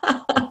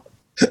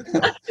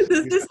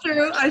 This is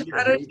true. I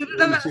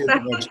shouldn't have asked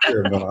that.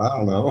 No, I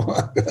don't know.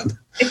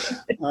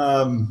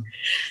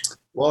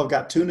 Well, I've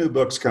got 2 new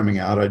books coming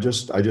out. I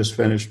just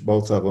finished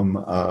both of them.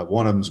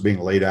 One of them's being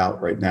laid out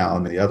right now,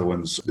 and the other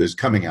one's is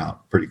coming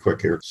out pretty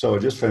quick here. So I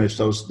just finished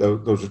those.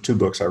 Those are 2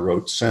 books I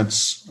wrote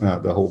since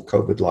the whole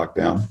COVID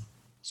lockdown.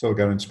 So I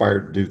got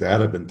inspired to do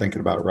that. I've been thinking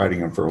about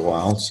writing them for a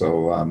while.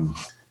 So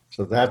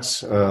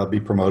that's I'll be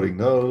promoting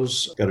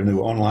those. Got a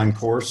new online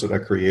course that I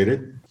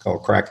created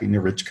called Cracking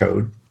the Rich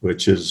Code,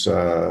 which is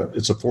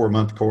it's a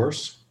 4-month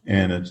course,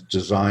 and it's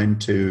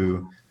designed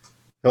to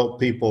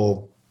help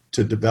people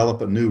to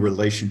develop a new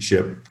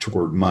relationship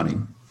toward money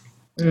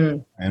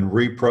and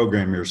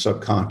reprogram your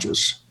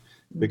subconscious.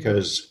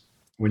 Because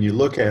when you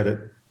look at it,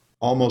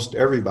 almost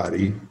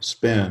everybody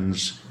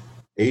spends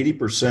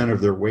 80% of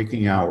their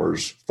waking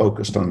hours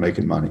focused on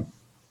making money,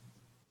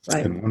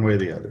 right, in one way or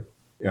the other.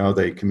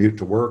 They commute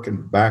to work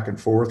and back and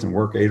forth and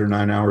work 8 or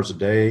 9 hours a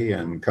day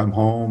and come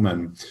home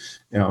and,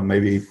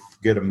 maybe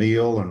get a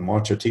meal and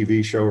watch a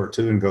TV show or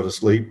 2 and go to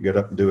sleep, get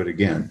up and do it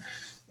again.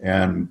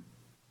 And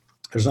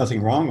there's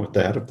nothing wrong with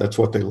that if that's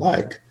what they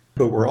like.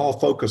 But we're all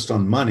focused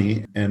on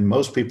money, and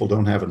most people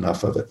don't have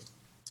enough of it.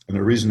 And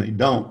the reason they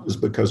don't is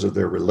because of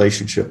their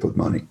relationship with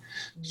money.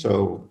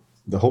 So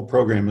the whole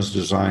program is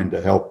designed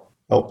to help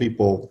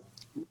people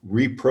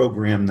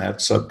reprogram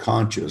that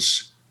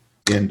subconscious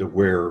into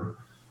where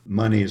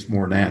money is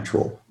more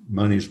natural.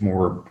 Money is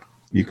more,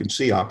 you can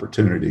see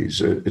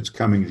opportunities. It's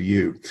coming to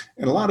you.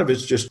 And a lot of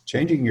it's just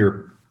changing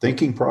your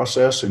thinking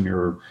process and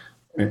your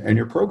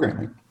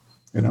programming.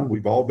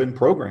 We've all been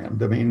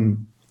programmed. I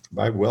mean,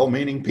 by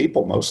well-meaning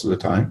people most of the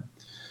time,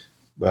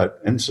 but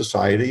in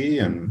society,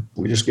 and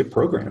we just get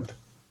programmed.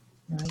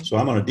 Right. So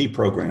I'm going to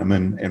deprogram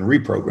and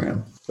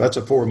reprogram. That's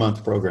a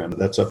 4-month program.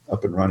 That's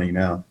up and running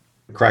now.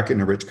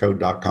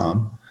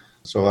 CrackingTheRichCode.com.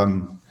 So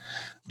I'm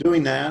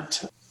doing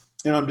that.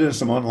 I'm doing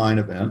some online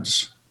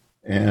events,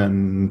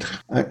 and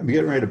I'm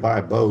getting ready to buy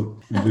a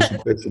boat and do some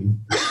fishing.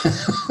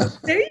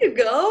 There you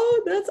go.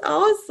 That's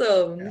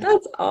awesome. Yeah.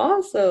 That's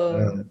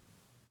awesome.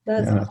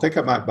 And I think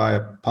I might buy a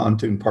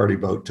pontoon party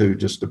boat too,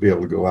 just to be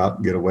able to go out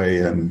and get away,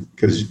 and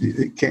because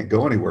you can't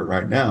go anywhere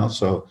right now.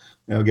 So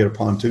get a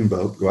pontoon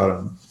boat, go out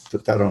and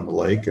put that on the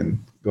lake, and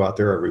go out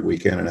there every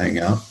weekend and hang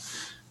out.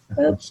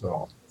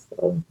 So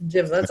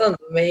Jim, that sounds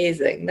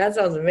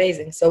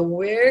amazing. So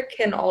where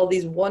can all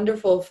these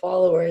wonderful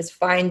followers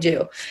find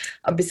you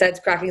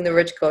besides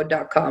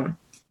crackingtherichcode.com?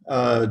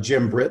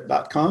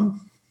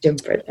 JimBritt.com.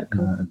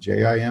 JimBritt.com.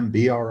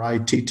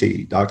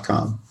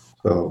 JimBritt.com.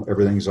 So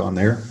everything's on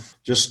there.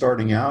 Just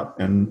starting out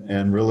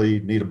and really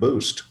need a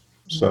boost.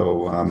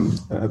 So,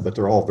 but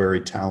they're all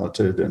very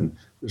talented, and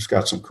there's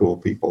got some cool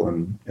people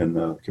in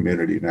the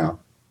community now.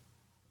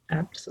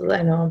 Absolutely.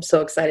 I know. I'm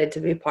so excited to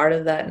be part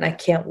of that, and I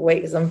can't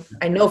wait because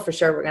I know for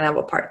sure we're going to have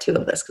a part 2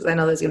 of this, because I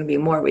know there's going to be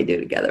more we do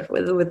together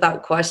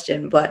without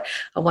question. But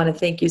I want to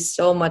thank you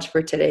so much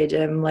for today,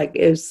 Jim. Like,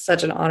 it was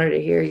such an honor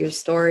to hear your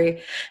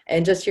story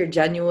and just your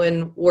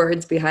genuine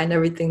words behind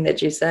everything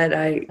that you said.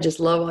 I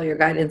just love all your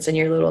guidance and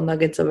your little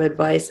nuggets of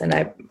advice, and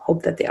I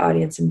hope that the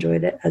audience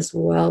enjoyed it as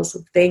well. So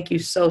thank you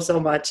so, so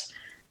much.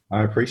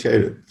 I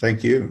appreciate it.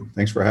 Thank you.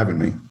 Thanks for having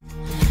me.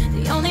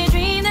 The only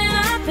dream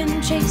that I've been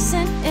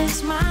chasing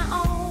is my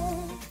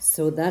own.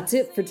 So that's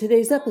it for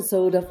today's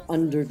episode of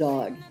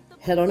Underdog.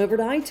 Head on over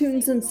to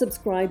iTunes and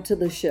subscribe to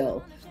the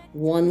show.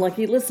 One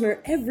lucky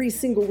listener every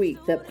single week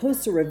that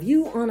posts a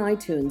review on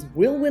iTunes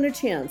will win a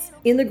chance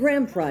in the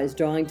grand prize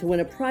drawing to win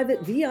a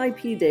private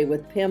VIP day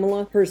with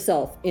Pamela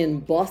herself in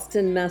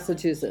Boston,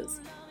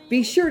 Massachusetts.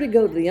 Be sure to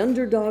go to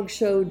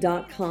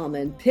theunderdogshow.com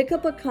and pick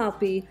up a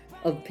copy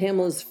of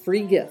Pamela's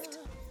free gift.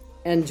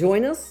 And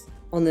join us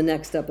on the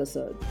next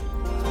episode.